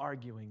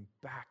arguing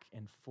back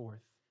and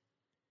forth.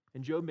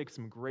 And Job makes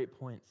some great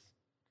points.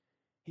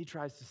 He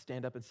tries to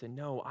stand up and say,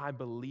 no, I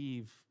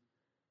believe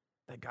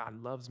that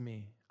God loves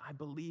me. I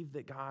believe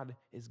that God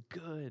is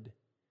good.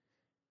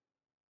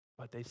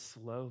 But they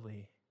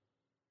slowly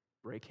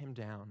break him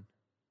down.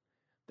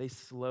 They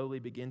slowly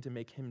begin to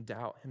make him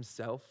doubt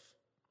himself.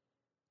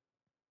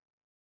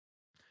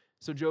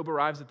 So Job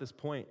arrives at this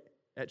point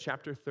at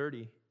chapter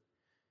 30.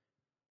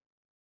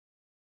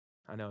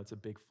 I know it's a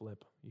big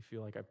flip. You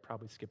feel like I've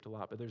probably skipped a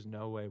lot, but there's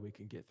no way we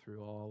can get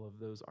through all of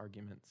those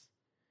arguments.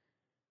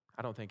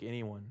 I don't think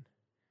anyone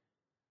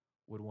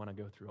would want to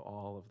go through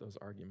all of those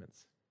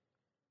arguments.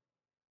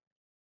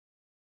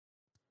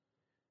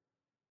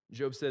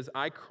 Job says,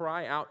 I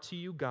cry out to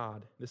you,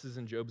 God. This is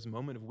in Job's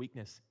moment of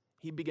weakness.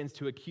 He begins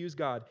to accuse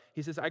God.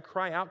 He says, I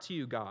cry out to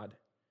you, God.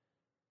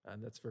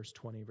 That's verse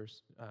 20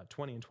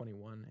 and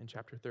 21 in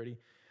chapter 30.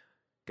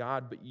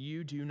 God, but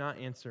you do not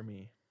answer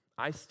me.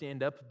 I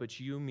stand up, but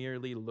you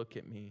merely look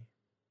at me.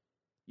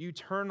 You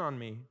turn on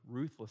me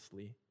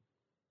ruthlessly.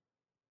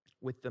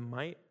 With the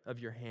might of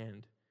your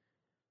hand,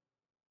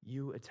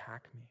 you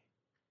attack me.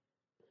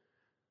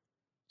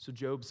 So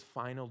Job's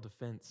final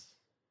defense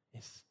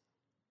is,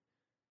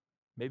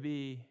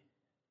 maybe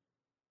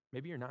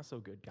you're not so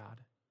good, God.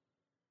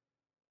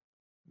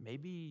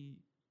 Maybe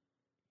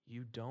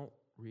you don't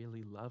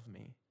really love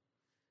me.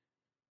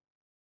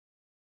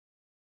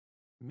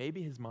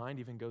 Maybe his mind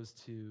even goes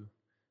to,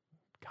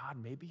 God,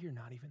 maybe you're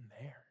not even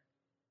there.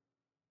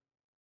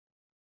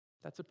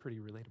 That's a pretty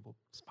relatable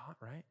spot,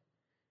 right?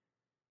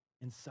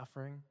 In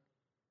suffering,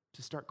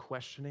 to start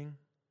questioning.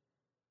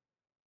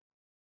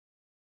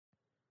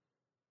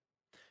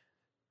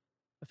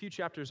 A few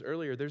chapters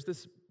earlier, there's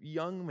this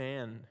young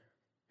man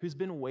who's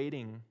been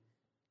waiting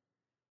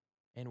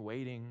and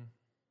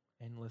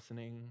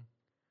listening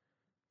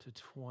to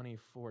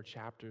 24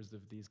 chapters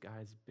of these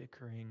guys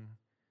bickering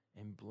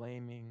and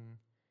blaming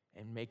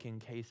and making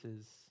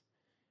cases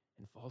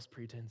and false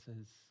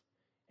pretenses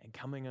and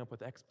coming up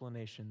with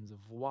explanations of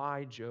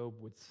why Job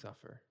would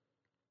suffer.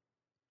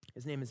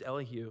 His name is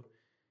Elihu.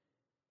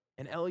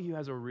 And Elihu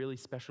has a really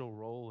special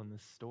role in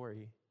this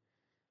story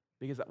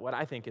because what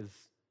I think is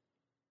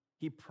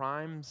he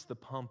primes the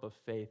pump of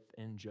faith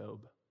in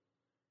Job.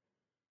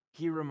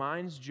 He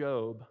reminds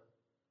Job,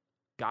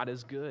 God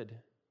is good.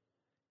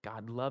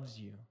 God loves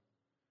you.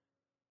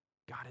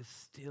 God is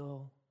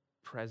still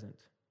present.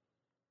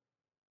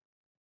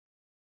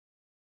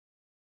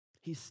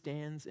 He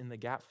stands in the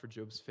gap for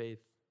Job's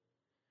faith,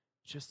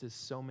 just as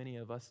so many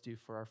of us do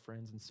for our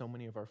friends, and so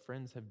many of our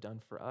friends have done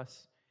for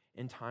us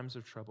in times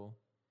of trouble.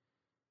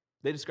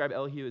 They describe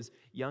Elihu as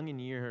young in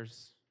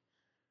years,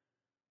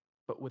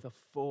 but with a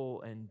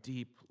full and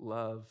deep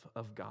love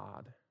of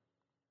God.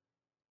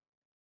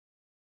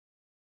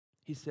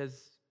 He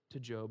says to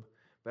Job,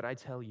 but I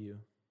tell you,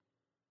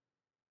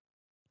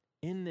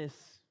 in this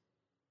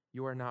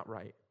you are not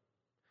right,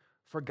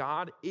 for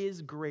God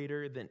is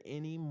greater than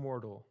any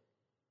mortal.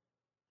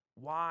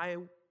 Why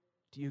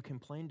do you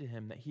complain to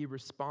him that he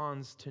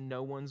responds to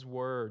no one's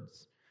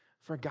words?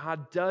 For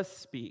God does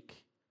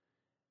speak,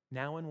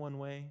 now in one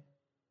way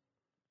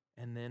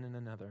and then in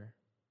another,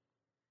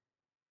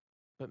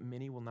 but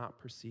many will not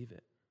perceive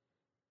it.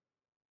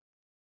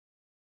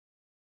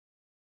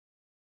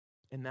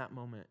 In that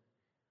moment,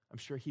 I'm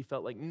sure he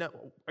felt like, no,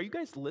 are you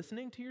guys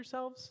listening to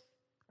yourselves?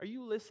 Are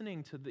you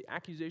listening to the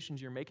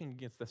accusations you're making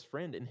against this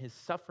friend and his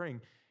suffering?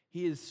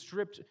 He is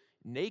stripped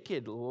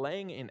naked,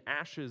 laying in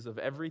ashes of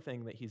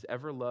everything that he's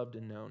ever loved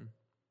and known.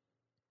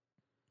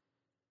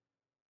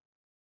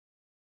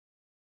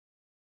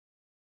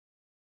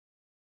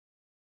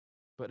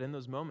 But in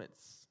those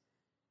moments,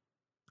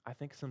 I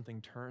think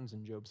something turns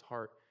in Job's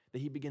heart,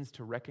 that he begins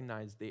to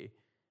recognize the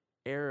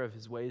error of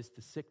his ways,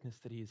 the sickness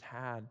that he's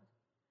had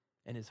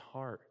in his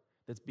heart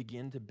that's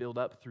begun to build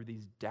up through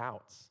these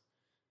doubts.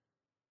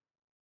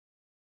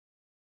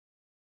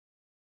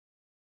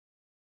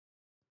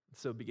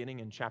 So beginning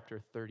in chapter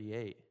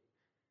 38,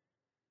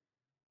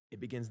 it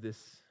begins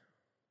this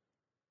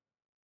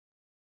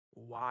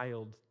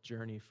wild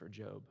journey for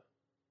Job.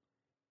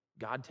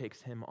 God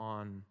takes him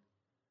on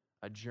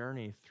a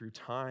journey through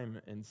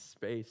time and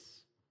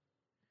space.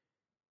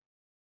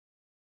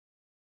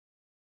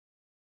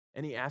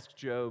 And he asks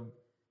Job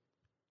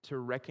to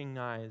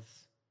recognize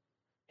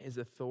his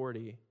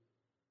authority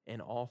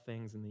in all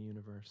things in the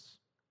universe.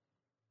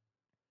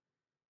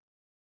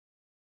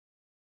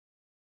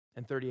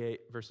 In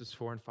 38, verses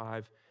 4 and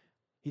 5,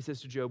 he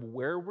says to Job,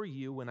 "Where were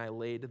you when I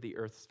laid the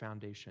earth's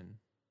foundation?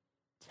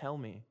 Tell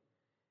me,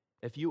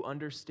 if you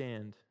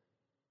understand,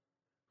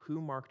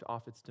 who marked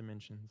off its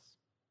dimensions?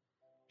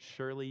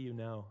 Surely you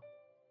know."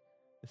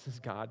 This is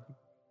God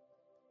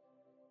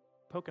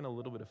poking a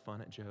little bit of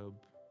fun at Job.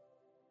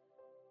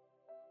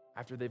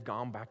 After they've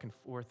gone back and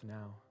forth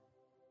now,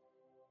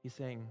 he's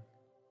saying,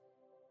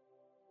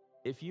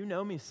 if you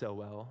know me so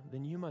well,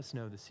 then you must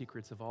know the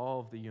secrets of all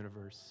of the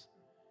universe,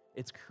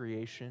 its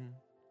creation,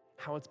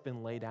 how it's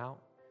been laid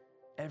out,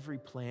 every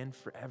plan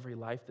for every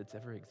life that's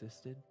ever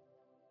existed.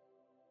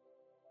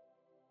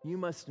 You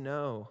must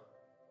know.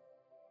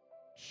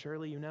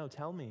 Surely you know.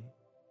 Tell me.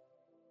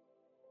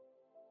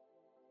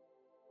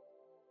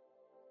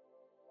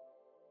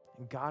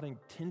 And God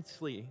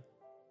intensely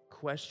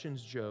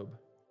questions Job.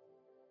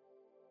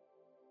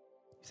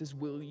 He says,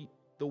 will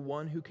the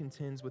one who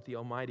contends with the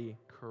Almighty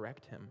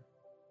correct him?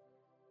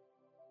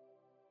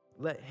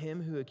 Let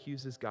him who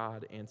accuses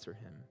God answer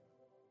him.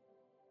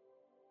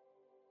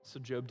 So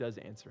Job does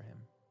answer him.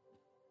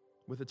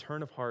 With a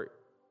turn of heart,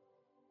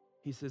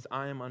 he says,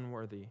 I am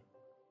unworthy.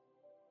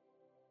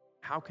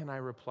 How can I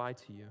reply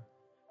to you?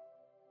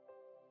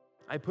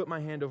 I put my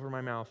hand over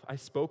my mouth. I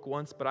spoke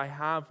once, but I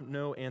have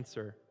no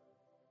answer.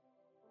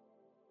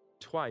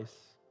 Twice,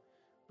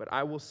 but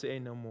I will say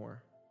no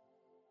more.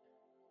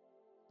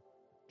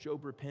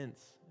 Job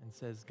repents and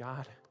says,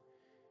 God,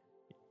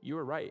 you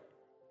are right.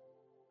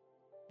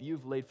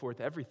 You've laid forth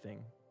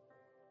everything.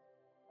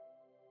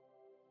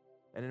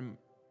 And in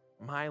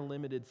my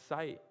limited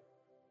sight,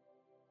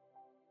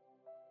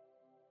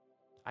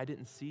 I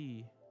didn't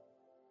see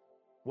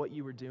what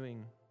you were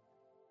doing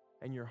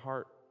in your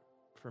heart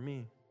for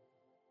me.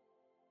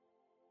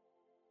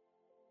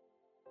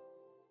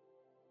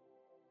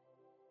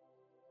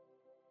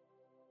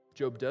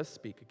 Job does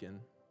speak again.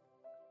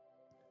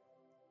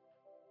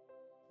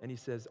 And he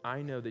says,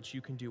 I know that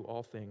you can do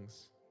all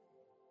things.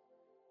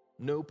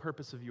 No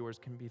purpose of yours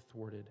can be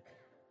thwarted.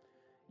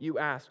 You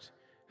asked,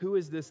 who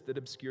is this that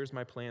obscures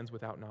my plans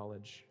without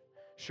knowledge?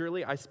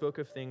 Surely I spoke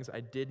of things I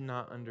did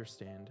not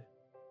understand,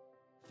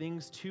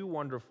 things too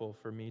wonderful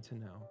for me to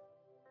know.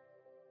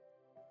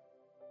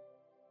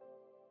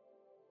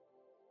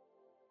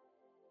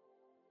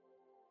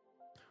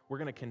 We're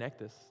going to connect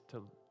this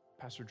to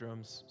Pastor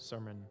Jerome's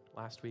sermon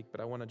last week, but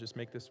I want to just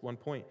make this one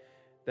point,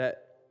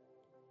 that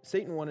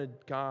Satan wanted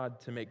God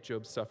to make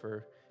Job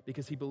suffer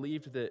because he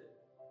believed that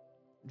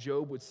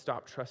Job would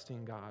stop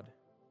trusting God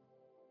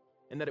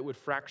and that it would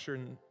fracture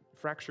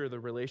the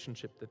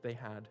relationship that they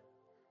had.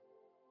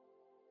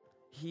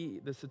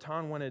 The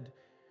Satan wanted,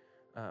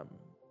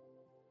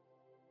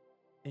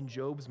 in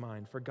Job's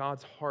mind, for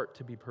God's heart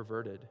to be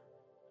perverted,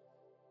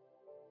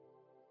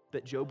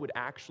 that Job would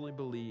actually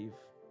believe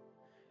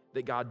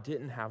that God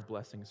didn't have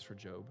blessings for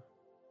Job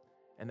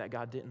and that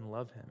God didn't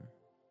love him.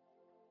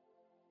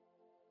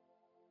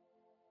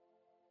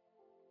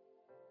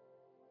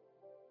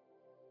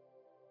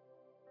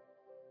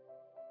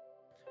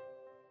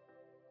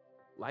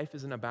 Life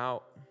isn't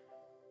about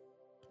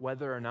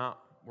whether or not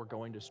we're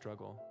going to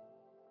struggle.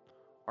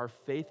 Our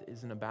faith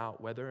isn't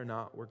about whether or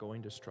not we're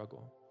going to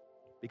struggle,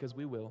 because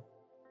we will,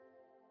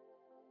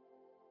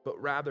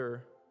 but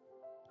rather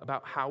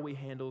about how we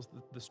handle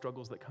the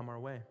struggles that come our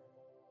way.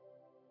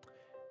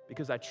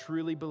 Because I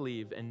truly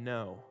believe and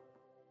know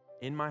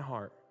in my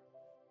heart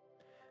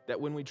that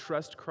when we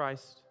trust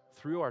Christ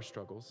through our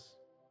struggles,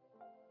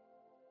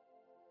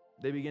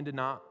 they begin to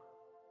not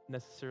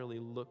necessarily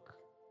look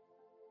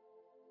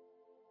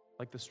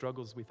like the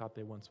struggles we thought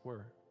they once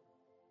were.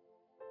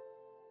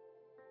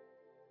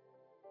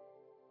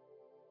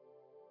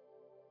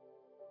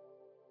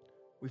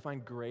 We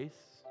find grace,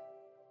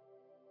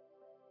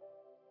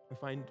 we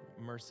find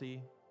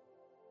mercy,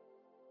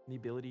 the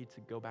ability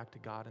to go back to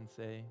God and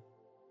say,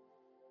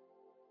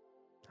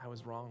 I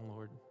was wrong,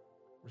 Lord,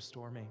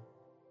 restore me.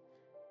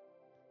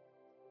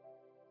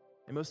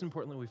 And most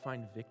importantly, we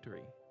find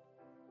victory.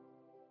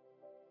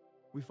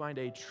 We find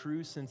a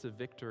true sense of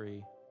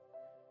victory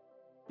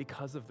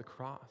because of the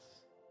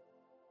cross.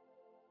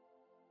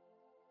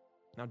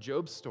 Now,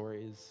 Job's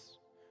story is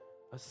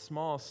a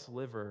small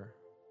sliver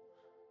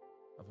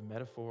of a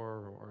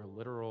metaphor or a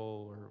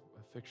literal or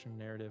a fiction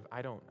narrative.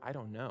 I don't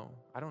know.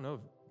 I don't know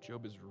if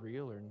Job is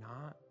real or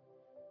not.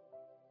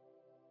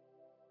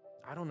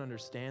 I don't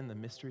understand the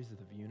mysteries of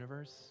the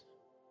universe.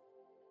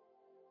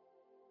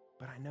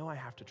 But I know I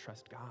have to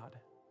trust God.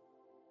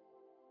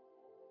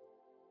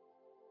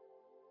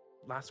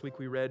 Last week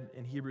we read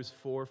in Hebrews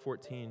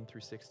 4:14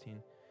 through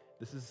 16.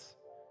 This is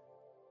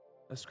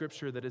a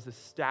scripture that is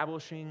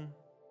establishing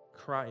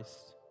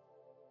Christ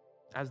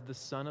as the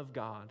Son of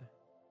God,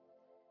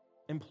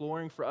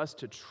 imploring for us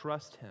to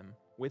trust him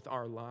with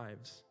our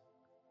lives,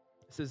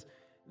 It says,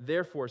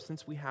 therefore,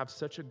 since we have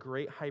such a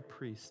great high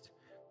priest,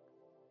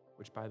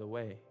 which, by the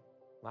way,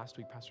 last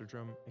week Pastor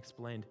Jerome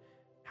explained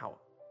how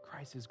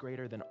Christ is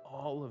greater than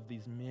all of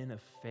these men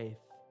of faith.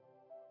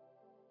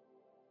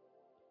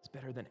 He's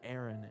better than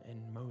Aaron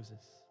and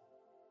Moses.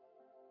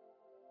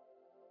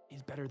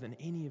 He's better than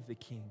any of the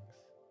kings.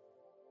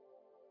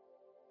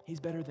 He's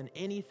better than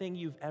anything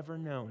you've ever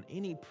known,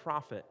 any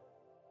prophet.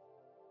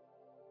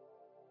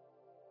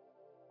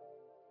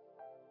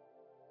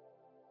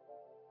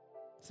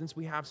 Since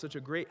we have such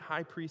a great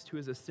high priest who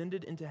has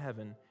ascended into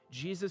heaven,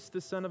 Jesus, the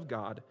Son of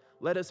God,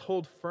 let us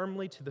hold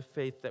firmly to the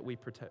faith that we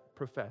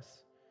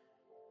profess.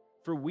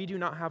 For we do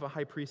not have a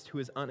high priest who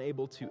is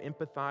unable to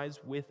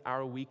empathize with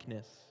our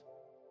weakness,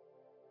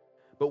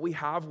 but we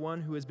have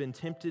one who has been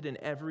tempted in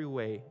every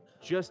way,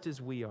 just as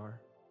we are.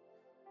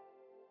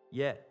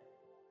 Yet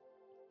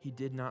he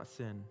did not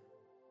sin.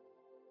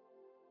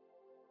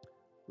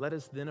 Let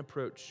us then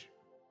approach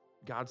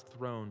God's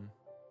throne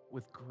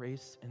with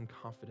grace and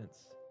confidence,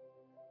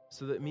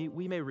 so that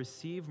we may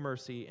receive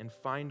mercy and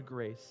find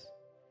grace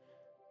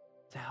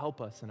to help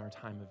us in our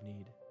time of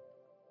need.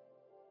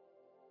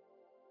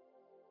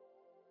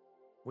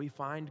 We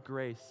find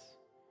grace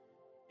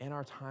in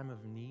our time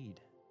of need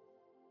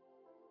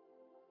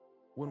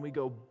when we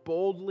go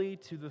boldly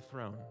to the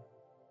throne.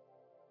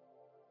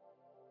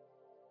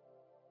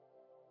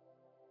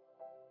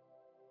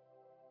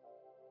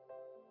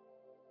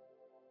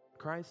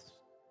 Christ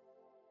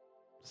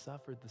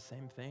suffered the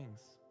same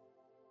things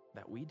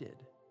that we did.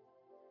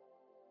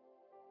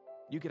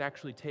 You could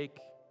actually take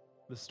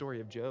the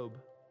story of Job,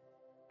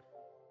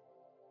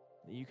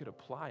 you could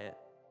apply it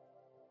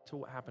to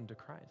what happened to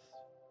Christ.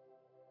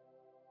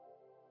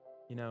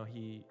 You know,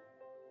 he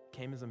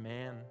came as a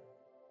man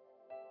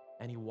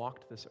and he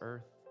walked this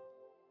earth.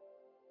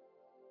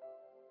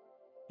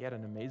 He had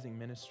an amazing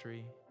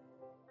ministry.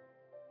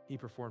 He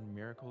performed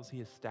miracles.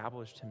 He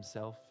established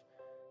himself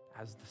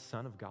as the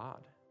Son of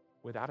God,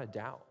 without a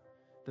doubt,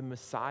 the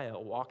Messiah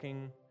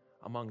walking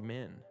among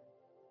men.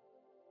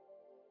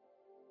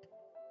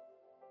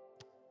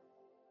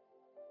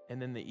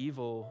 And then the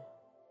evil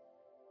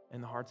in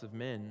the hearts of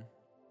men,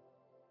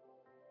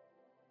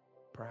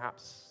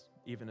 perhaps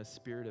even a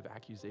spirit of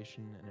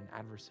accusation and an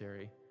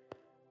adversary,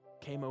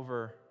 came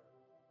over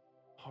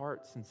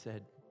hearts and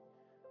said,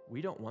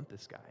 we don't want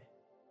this guy.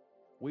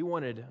 We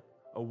wanted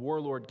a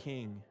warlord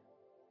king.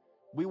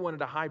 We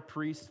wanted a high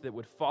priest that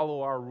would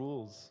follow our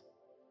rules.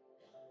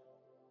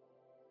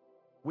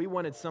 We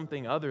wanted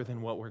something other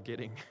than what we're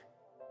getting.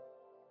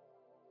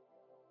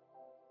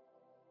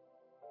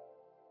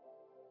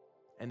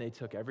 And they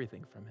took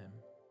everything from him.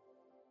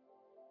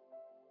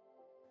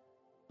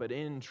 But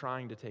in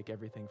trying to take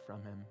everything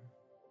from him,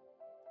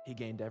 he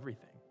gained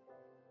everything.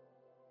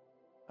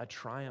 A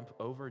triumph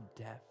over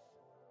death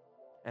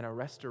and a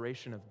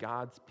restoration of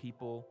God's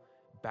people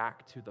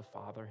back to the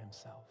Father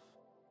himself.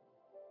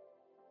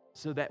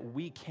 So that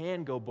we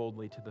can go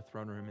boldly to the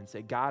throne room and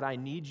say, God, I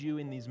need you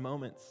in these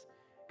moments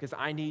because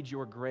I need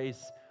your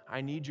grace.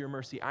 I need your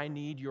mercy. I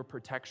need your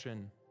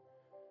protection.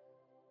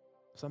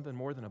 Something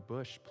more than a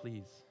bush,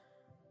 please.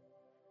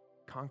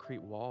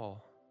 Concrete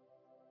wall.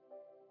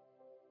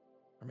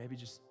 Or maybe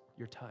just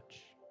your touch.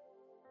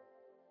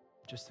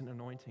 Just an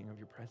anointing of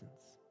your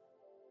presence.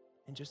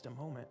 In just a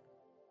moment.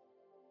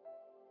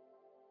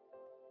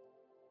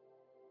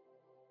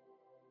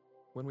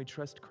 When we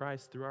trust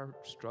Christ through our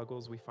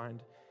struggles, we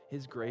find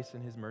his grace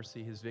and his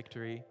mercy, his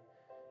victory,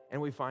 and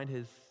we find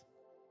his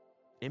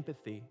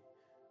empathy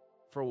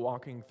for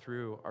walking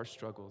through our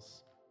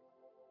struggles.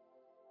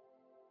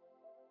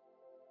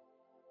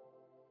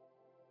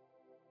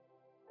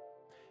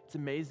 It's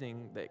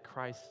amazing that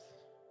Christ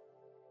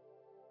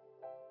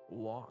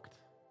walked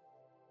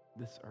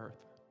this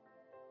earth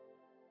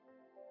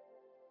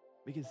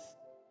because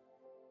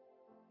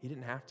he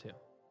didn't have to.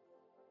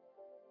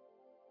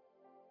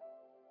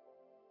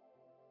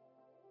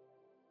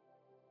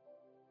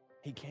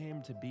 He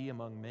came to be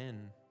among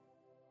men,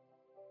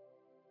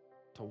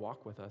 to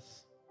walk with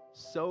us,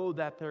 so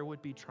that there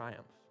would be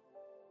triumph.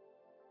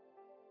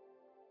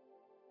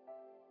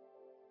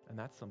 And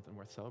that's something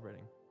worth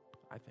celebrating,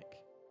 I think.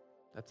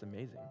 That's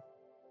amazing.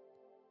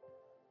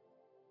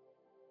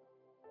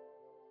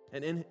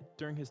 And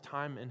during his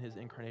time in his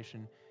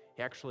incarnation,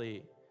 he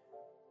actually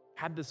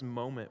had this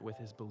moment with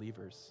his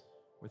believers,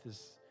 with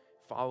his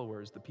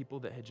followers, the people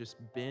that had just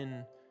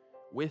been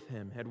with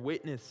him, had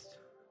witnessed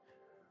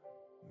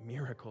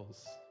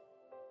miracles.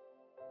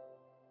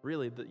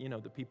 Really,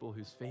 the people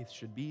whose faith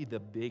should be the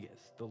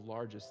biggest, the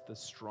largest, the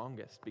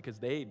strongest, because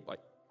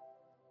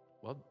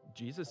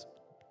Jesus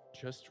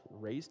just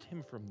raised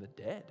him from the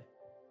dead.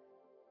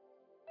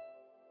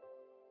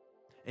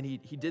 And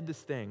he did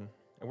this thing,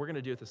 and we're going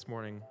to do it this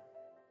morning.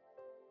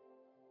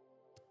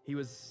 He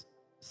was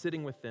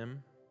sitting with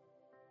them,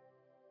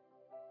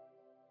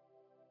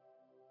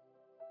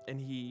 and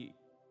he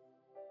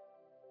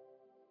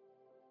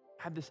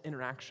had this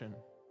interaction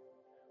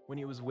when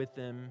he was with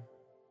them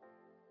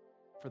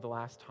for the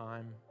last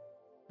time,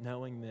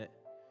 knowing that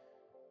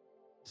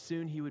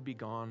soon he would be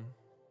gone.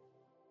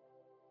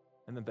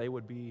 and that they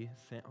would be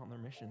sent on their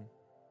mission.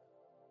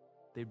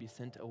 They'd be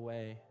sent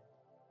away,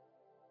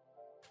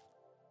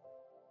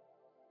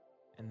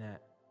 and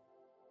that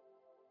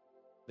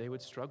they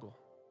would struggle,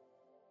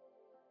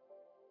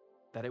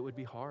 that it would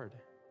be hard.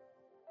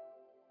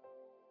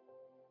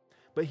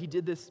 But he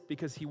did this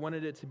because he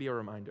wanted it to be a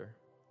reminder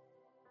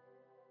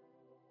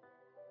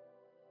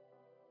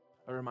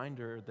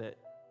that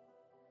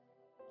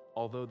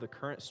although the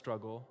current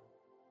struggle,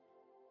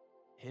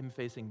 him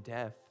facing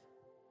death,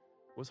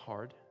 was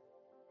hard,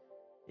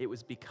 it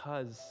was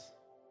because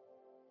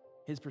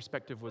his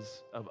perspective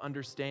was of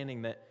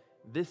understanding that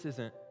this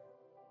isn't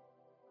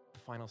the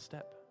final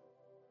step.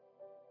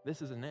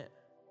 This isn't it.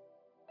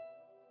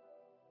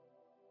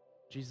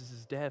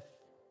 Jesus' death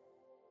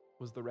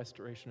was the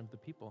restoration of the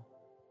people.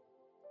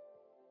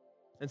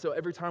 And so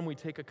every time we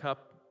take a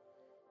cup,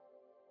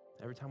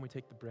 every time we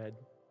take the bread,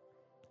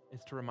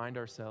 it's to remind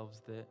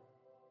ourselves that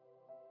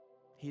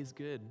he is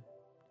good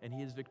and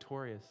he is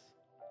victorious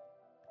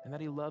and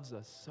that he loves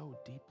us so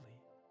deeply.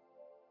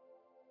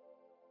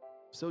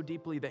 So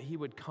deeply that he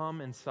would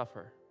come and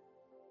suffer.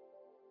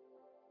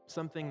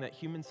 Something that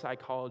human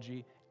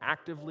psychology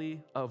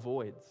actively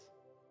avoids.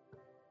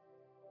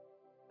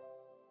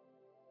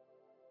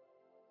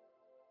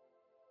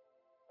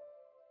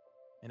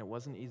 And it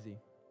wasn't easy.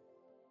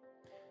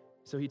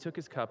 So he took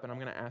his cup, and I'm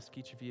going to ask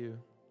each of you,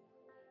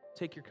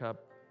 take your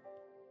cup.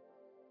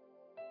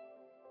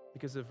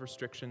 Because of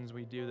restrictions,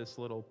 we do this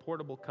little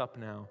portable cup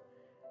now,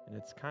 and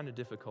it's kind of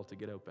difficult to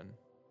get open.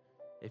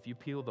 If you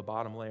peel the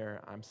bottom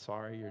layer, I'm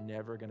sorry, you're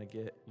never going to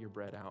get your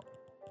bread out.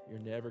 You're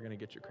never going to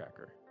get your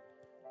cracker.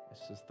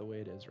 It's just the way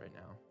it is right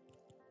now.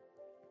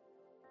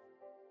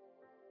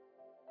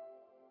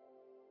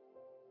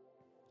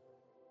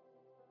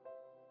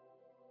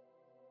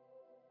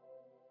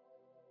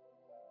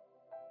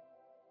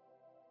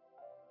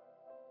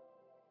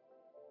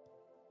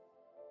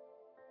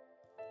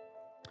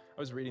 I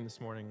was reading this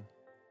morning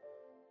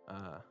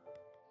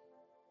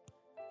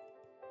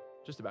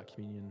just about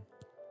communion.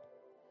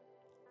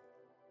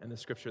 And the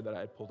scripture that I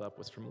had pulled up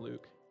was from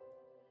Luke.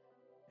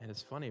 And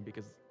it's funny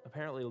because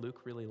apparently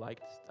Luke really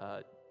liked,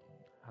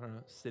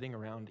 sitting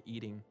around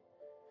eating.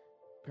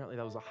 Apparently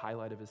that was a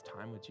highlight of his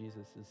time with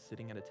Jesus, is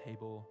sitting at a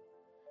table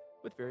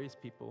with various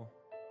people,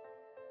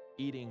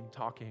 eating,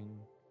 talking,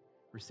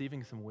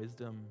 receiving some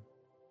wisdom.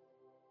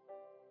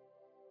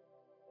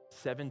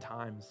 7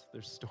 times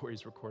there's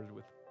stories recorded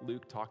with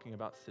Luke talking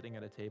about sitting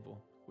at a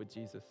table with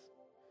Jesus.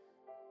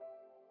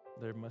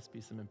 There must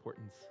be some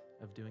importance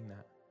of doing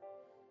that.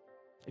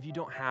 If you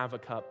don't have a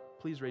cup,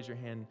 please raise your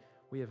hand.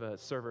 We have a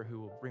server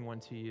who will bring one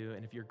to you.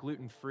 And if you're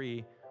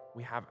gluten-free,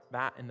 we have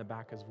that in the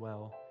back as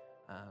well.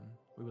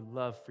 We would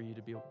love for you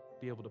to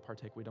be able to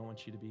partake. We don't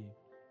want you to be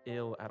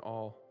ill at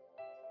all.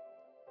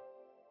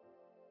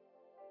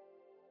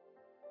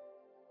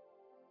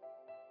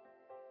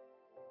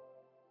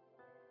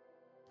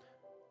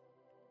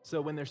 So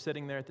when they're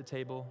sitting there at the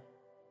table,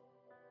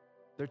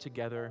 they're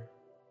together.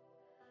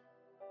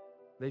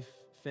 They've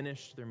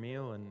finished their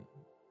meal, and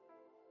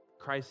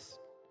Christ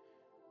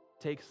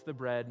takes the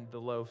bread, the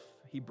loaf,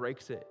 he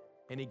breaks it,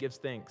 and he gives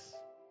thanks.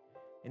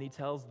 And he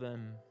tells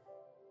them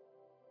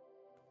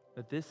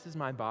that this is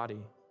my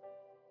body.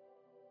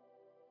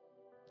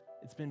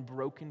 It's been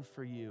broken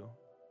for you.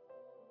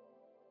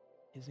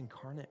 His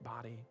incarnate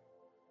body,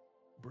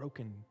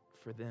 broken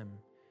for them.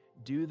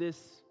 Do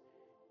this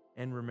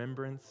in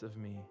remembrance of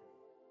me.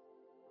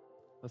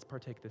 Let's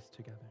partake this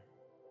together.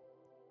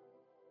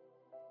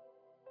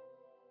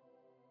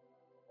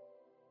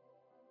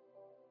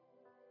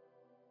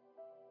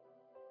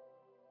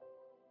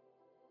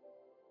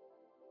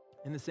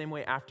 In the same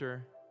way,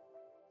 after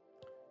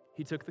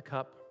he took the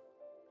cup,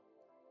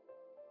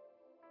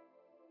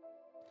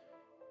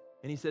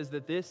 and he says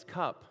that this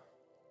cup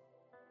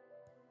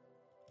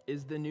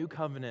is the new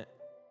covenant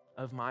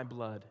of my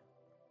blood.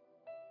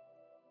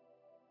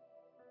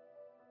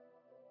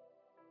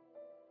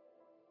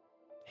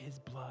 His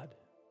blood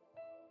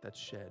that's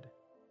shed.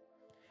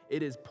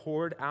 It is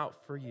poured out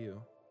for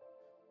you.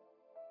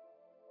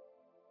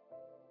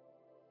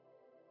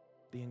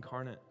 The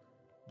incarnate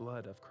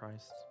blood of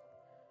Christ.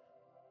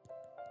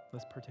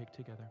 Let's partake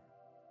together.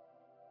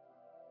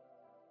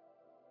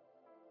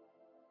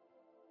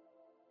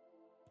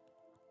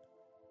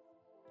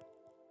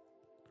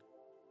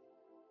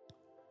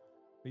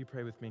 Will you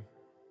pray with me?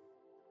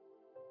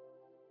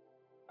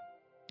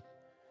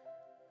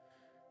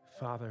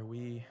 Father,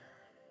 we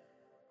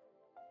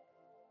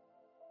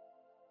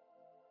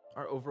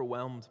are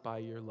overwhelmed by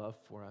your love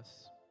for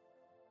us.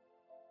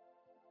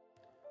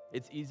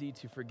 It's easy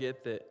to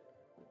forget that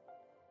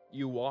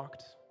you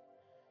walked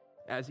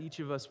as each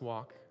of us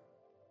walk,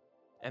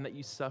 and that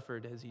you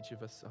suffered as each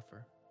of us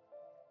suffer.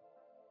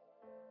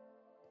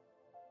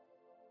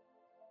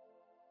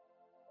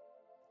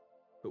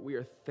 But we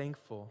are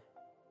thankful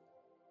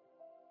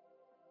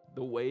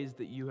the ways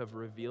that you have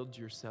revealed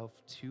yourself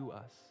to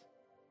us.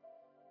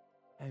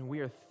 And we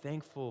are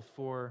thankful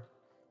for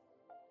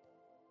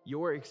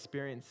your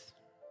experience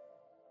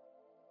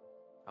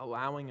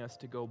allowing us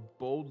to go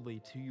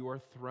boldly to your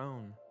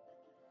throne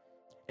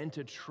and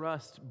to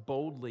trust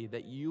boldly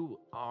that you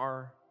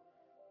are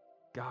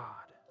God.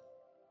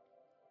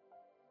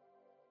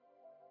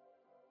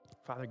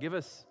 Father, give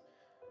us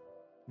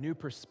new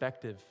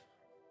perspective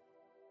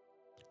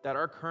that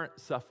our current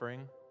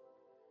suffering,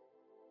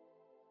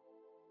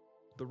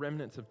 the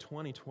remnants of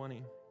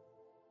 2020,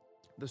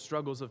 the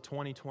struggles of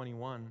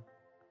 2021,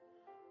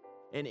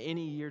 and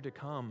any year to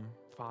come,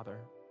 Father,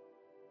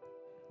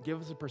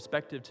 give us a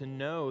perspective to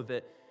know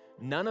that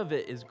none of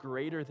it is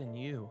greater than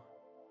you,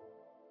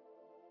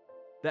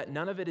 that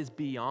none of it is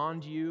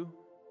beyond you.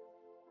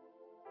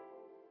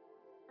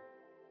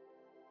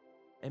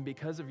 And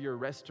because of your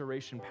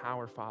restoration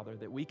power, Father,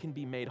 that we can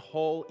be made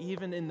whole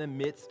even in the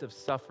midst of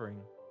suffering.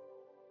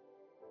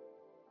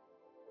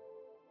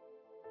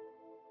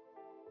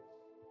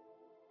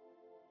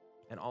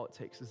 And all it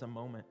takes is a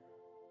moment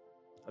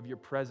of your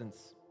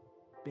presence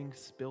being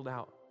spilled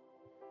out.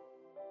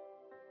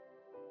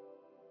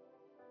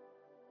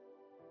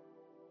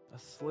 A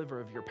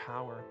sliver of your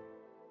power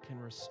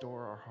can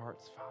restore our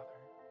hearts, Father.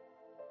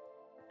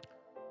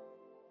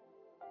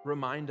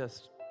 Remind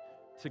us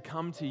to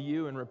come to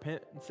you and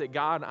repent and say,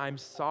 God, I'm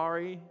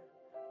sorry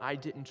I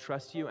didn't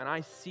trust you, and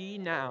I see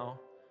now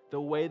the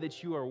way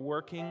that you are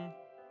working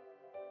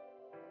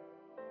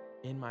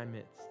in my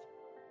midst,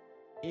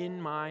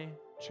 in my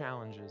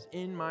challenges,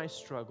 in my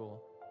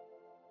struggle.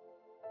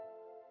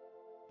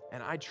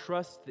 And I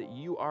trust that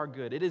you are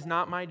good. It is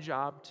not my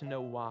job to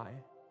know why,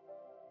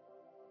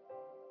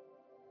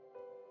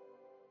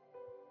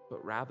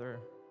 but rather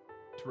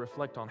to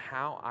reflect on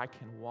how I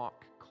can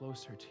walk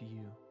closer to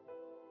you,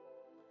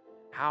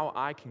 how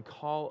I can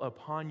call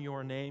upon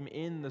your name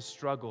in the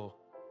struggle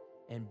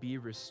and be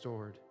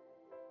restored.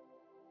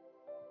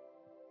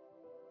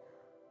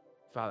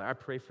 Father, I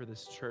pray for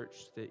this church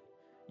that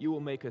you will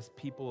make us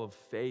people of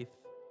faith,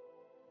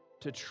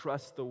 to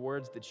trust the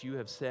words that you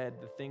have said,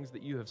 the things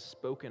that you have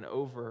spoken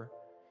over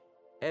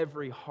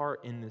every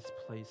heart in this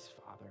place,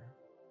 Father.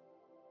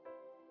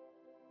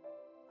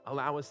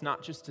 Allow us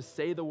not just to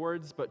say the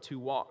words, but to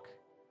walk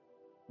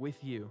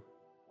with you.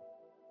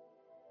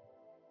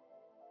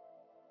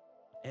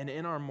 And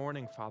in our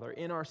mourning, Father,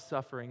 in our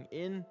suffering,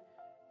 in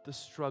the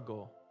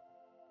struggle,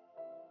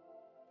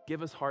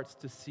 give us hearts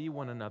to see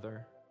one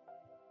another,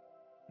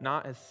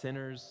 not as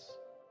sinners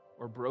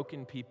or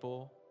broken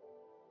people,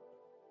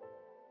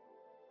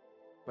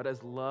 but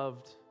as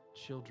loved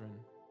children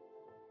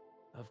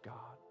of God.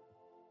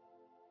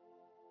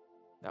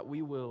 That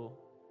we will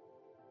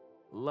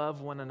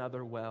love one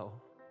another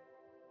well.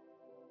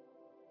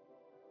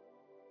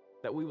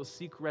 That we will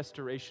seek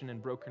restoration in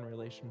broken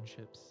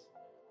relationships.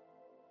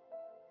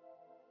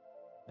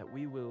 That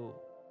we will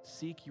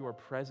seek your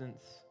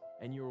presence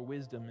and your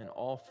wisdom in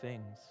all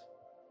things.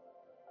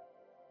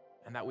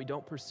 And that we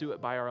don't pursue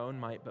it by our own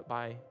might, but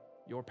by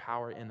your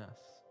power in us.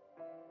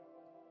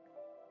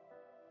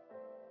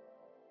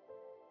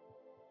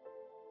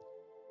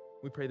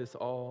 We pray this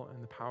all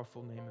in the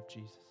powerful name of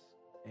Jesus.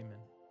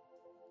 Amen.